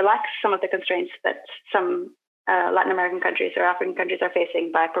relax some of the constraints that some Latin American countries or African countries are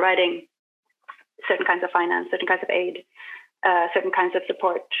facing by providing certain kinds of finance, certain kinds of aid, certain kinds of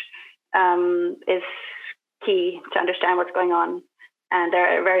support, is key to understand what's going on. And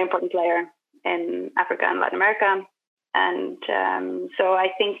they're a very important player in Africa and Latin America. And so I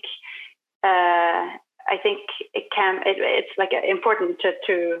think it's like important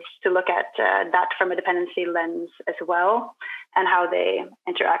to look at that from a dependency lens as well, and how they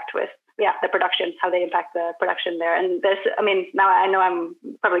interact with the production, how they impact the production there. And there's, now I know I'm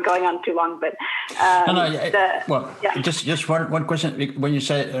probably going on too long, but just one question. When you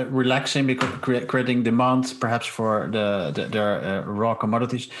say relaxing, because creating demand perhaps for their raw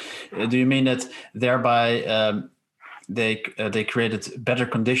commodities, do you mean that thereby they created better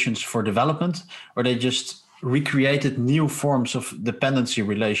conditions for development, or they just recreated new forms of dependency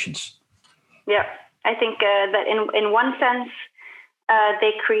relations? Yeah, I think that in one sense,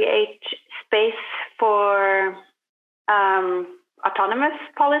 they create space for autonomous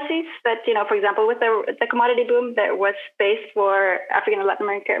policies that, for example, with the commodity boom, there was space for African and Latin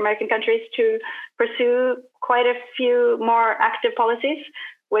American countries to pursue quite a few more active policies,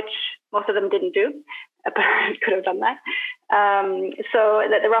 which most of them didn't do, but could have done that. So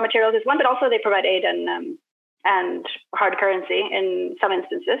the raw materials is one, but also they provide aid and hard currency in some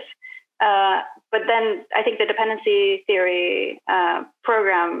instances. But then I think the dependency theory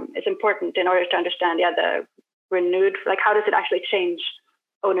program is important in order to understand, the renewed, like how does it actually change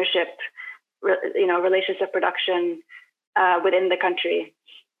ownership, relations of production within the country?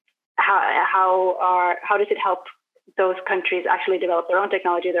 How does it help those countries actually develop their own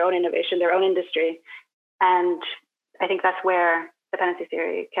technology, their own innovation, their own industry? And I think that's where dependency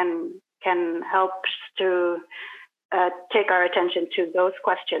theory can help to take our attention to those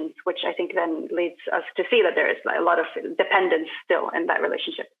questions, which I think then leads us to see that there is a lot of dependence still in that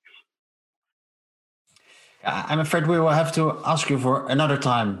relationship. I'm afraid we will have to ask you for another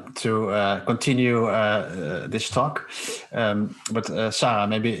time to continue this talk. But Sarah,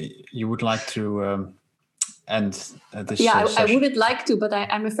 maybe you would like to end this I session. wouldn't like to, but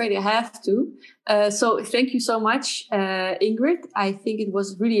I'm afraid I have to. So thank you so much, Ingrid. I think it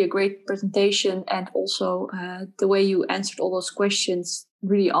was really a great presentation, and also the way you answered all those questions,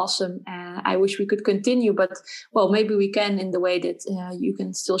 really awesome. I wish we could continue, but well, maybe we can in the way that you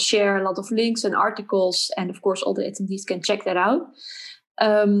can still share a lot of links and articles, and of course all the attendees can check that out.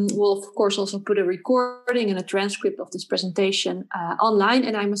 We'll of course also put a recording and a transcript of this presentation online.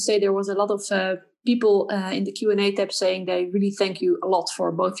 And I must say there was a lot of people in the Q&A tab saying they really thank you a lot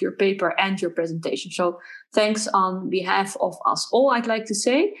for both your paper and your presentation. So thanks on behalf of us all, I'd like to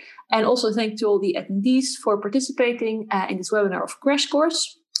say. And also thank to all the attendees for participating in this webinar of Crash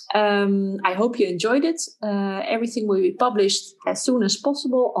Course. I hope you enjoyed it. Everything will be published as soon as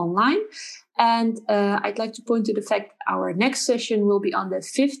possible online. And I'd like to point to the fact our next session will be on the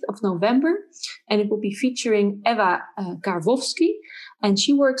 5th of November, and it will be featuring Eva Karwowski. And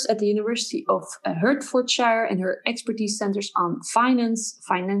she works at the University of Hertfordshire, and her expertise centers on finance,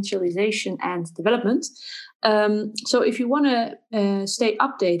 financialization, and development. So if you want to stay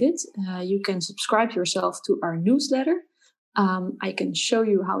updated, you can subscribe yourself to our newsletter. I can show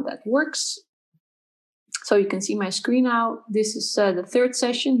you how that works. So you can see my screen now. This is the third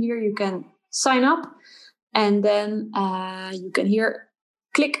session. Here you can sign up, and then you can here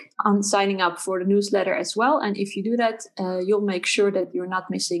click on signing up for the newsletter as well. And if you do that, you'll make sure that you're not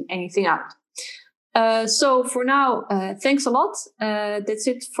missing anything out. So for now, thanks a lot. That's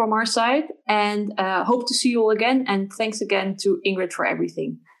it from our side, and hope to see you all again. And thanks again to Ingrid for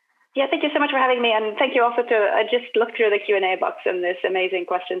everything. Yeah, thank you so much for having me. And thank you also I just looked through the Q&A box and there's amazing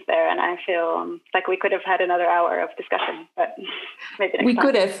questions there. And I feel like we could have had another hour of discussion, but maybe next time. We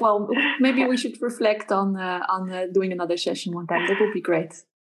could have. Well, maybe we should reflect on doing another session one time. That would be great.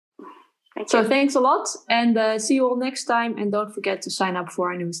 So thanks a lot, and see you all next time. And don't forget to sign up for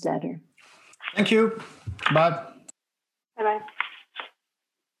our newsletter. Thank you. Bye. Bye-bye.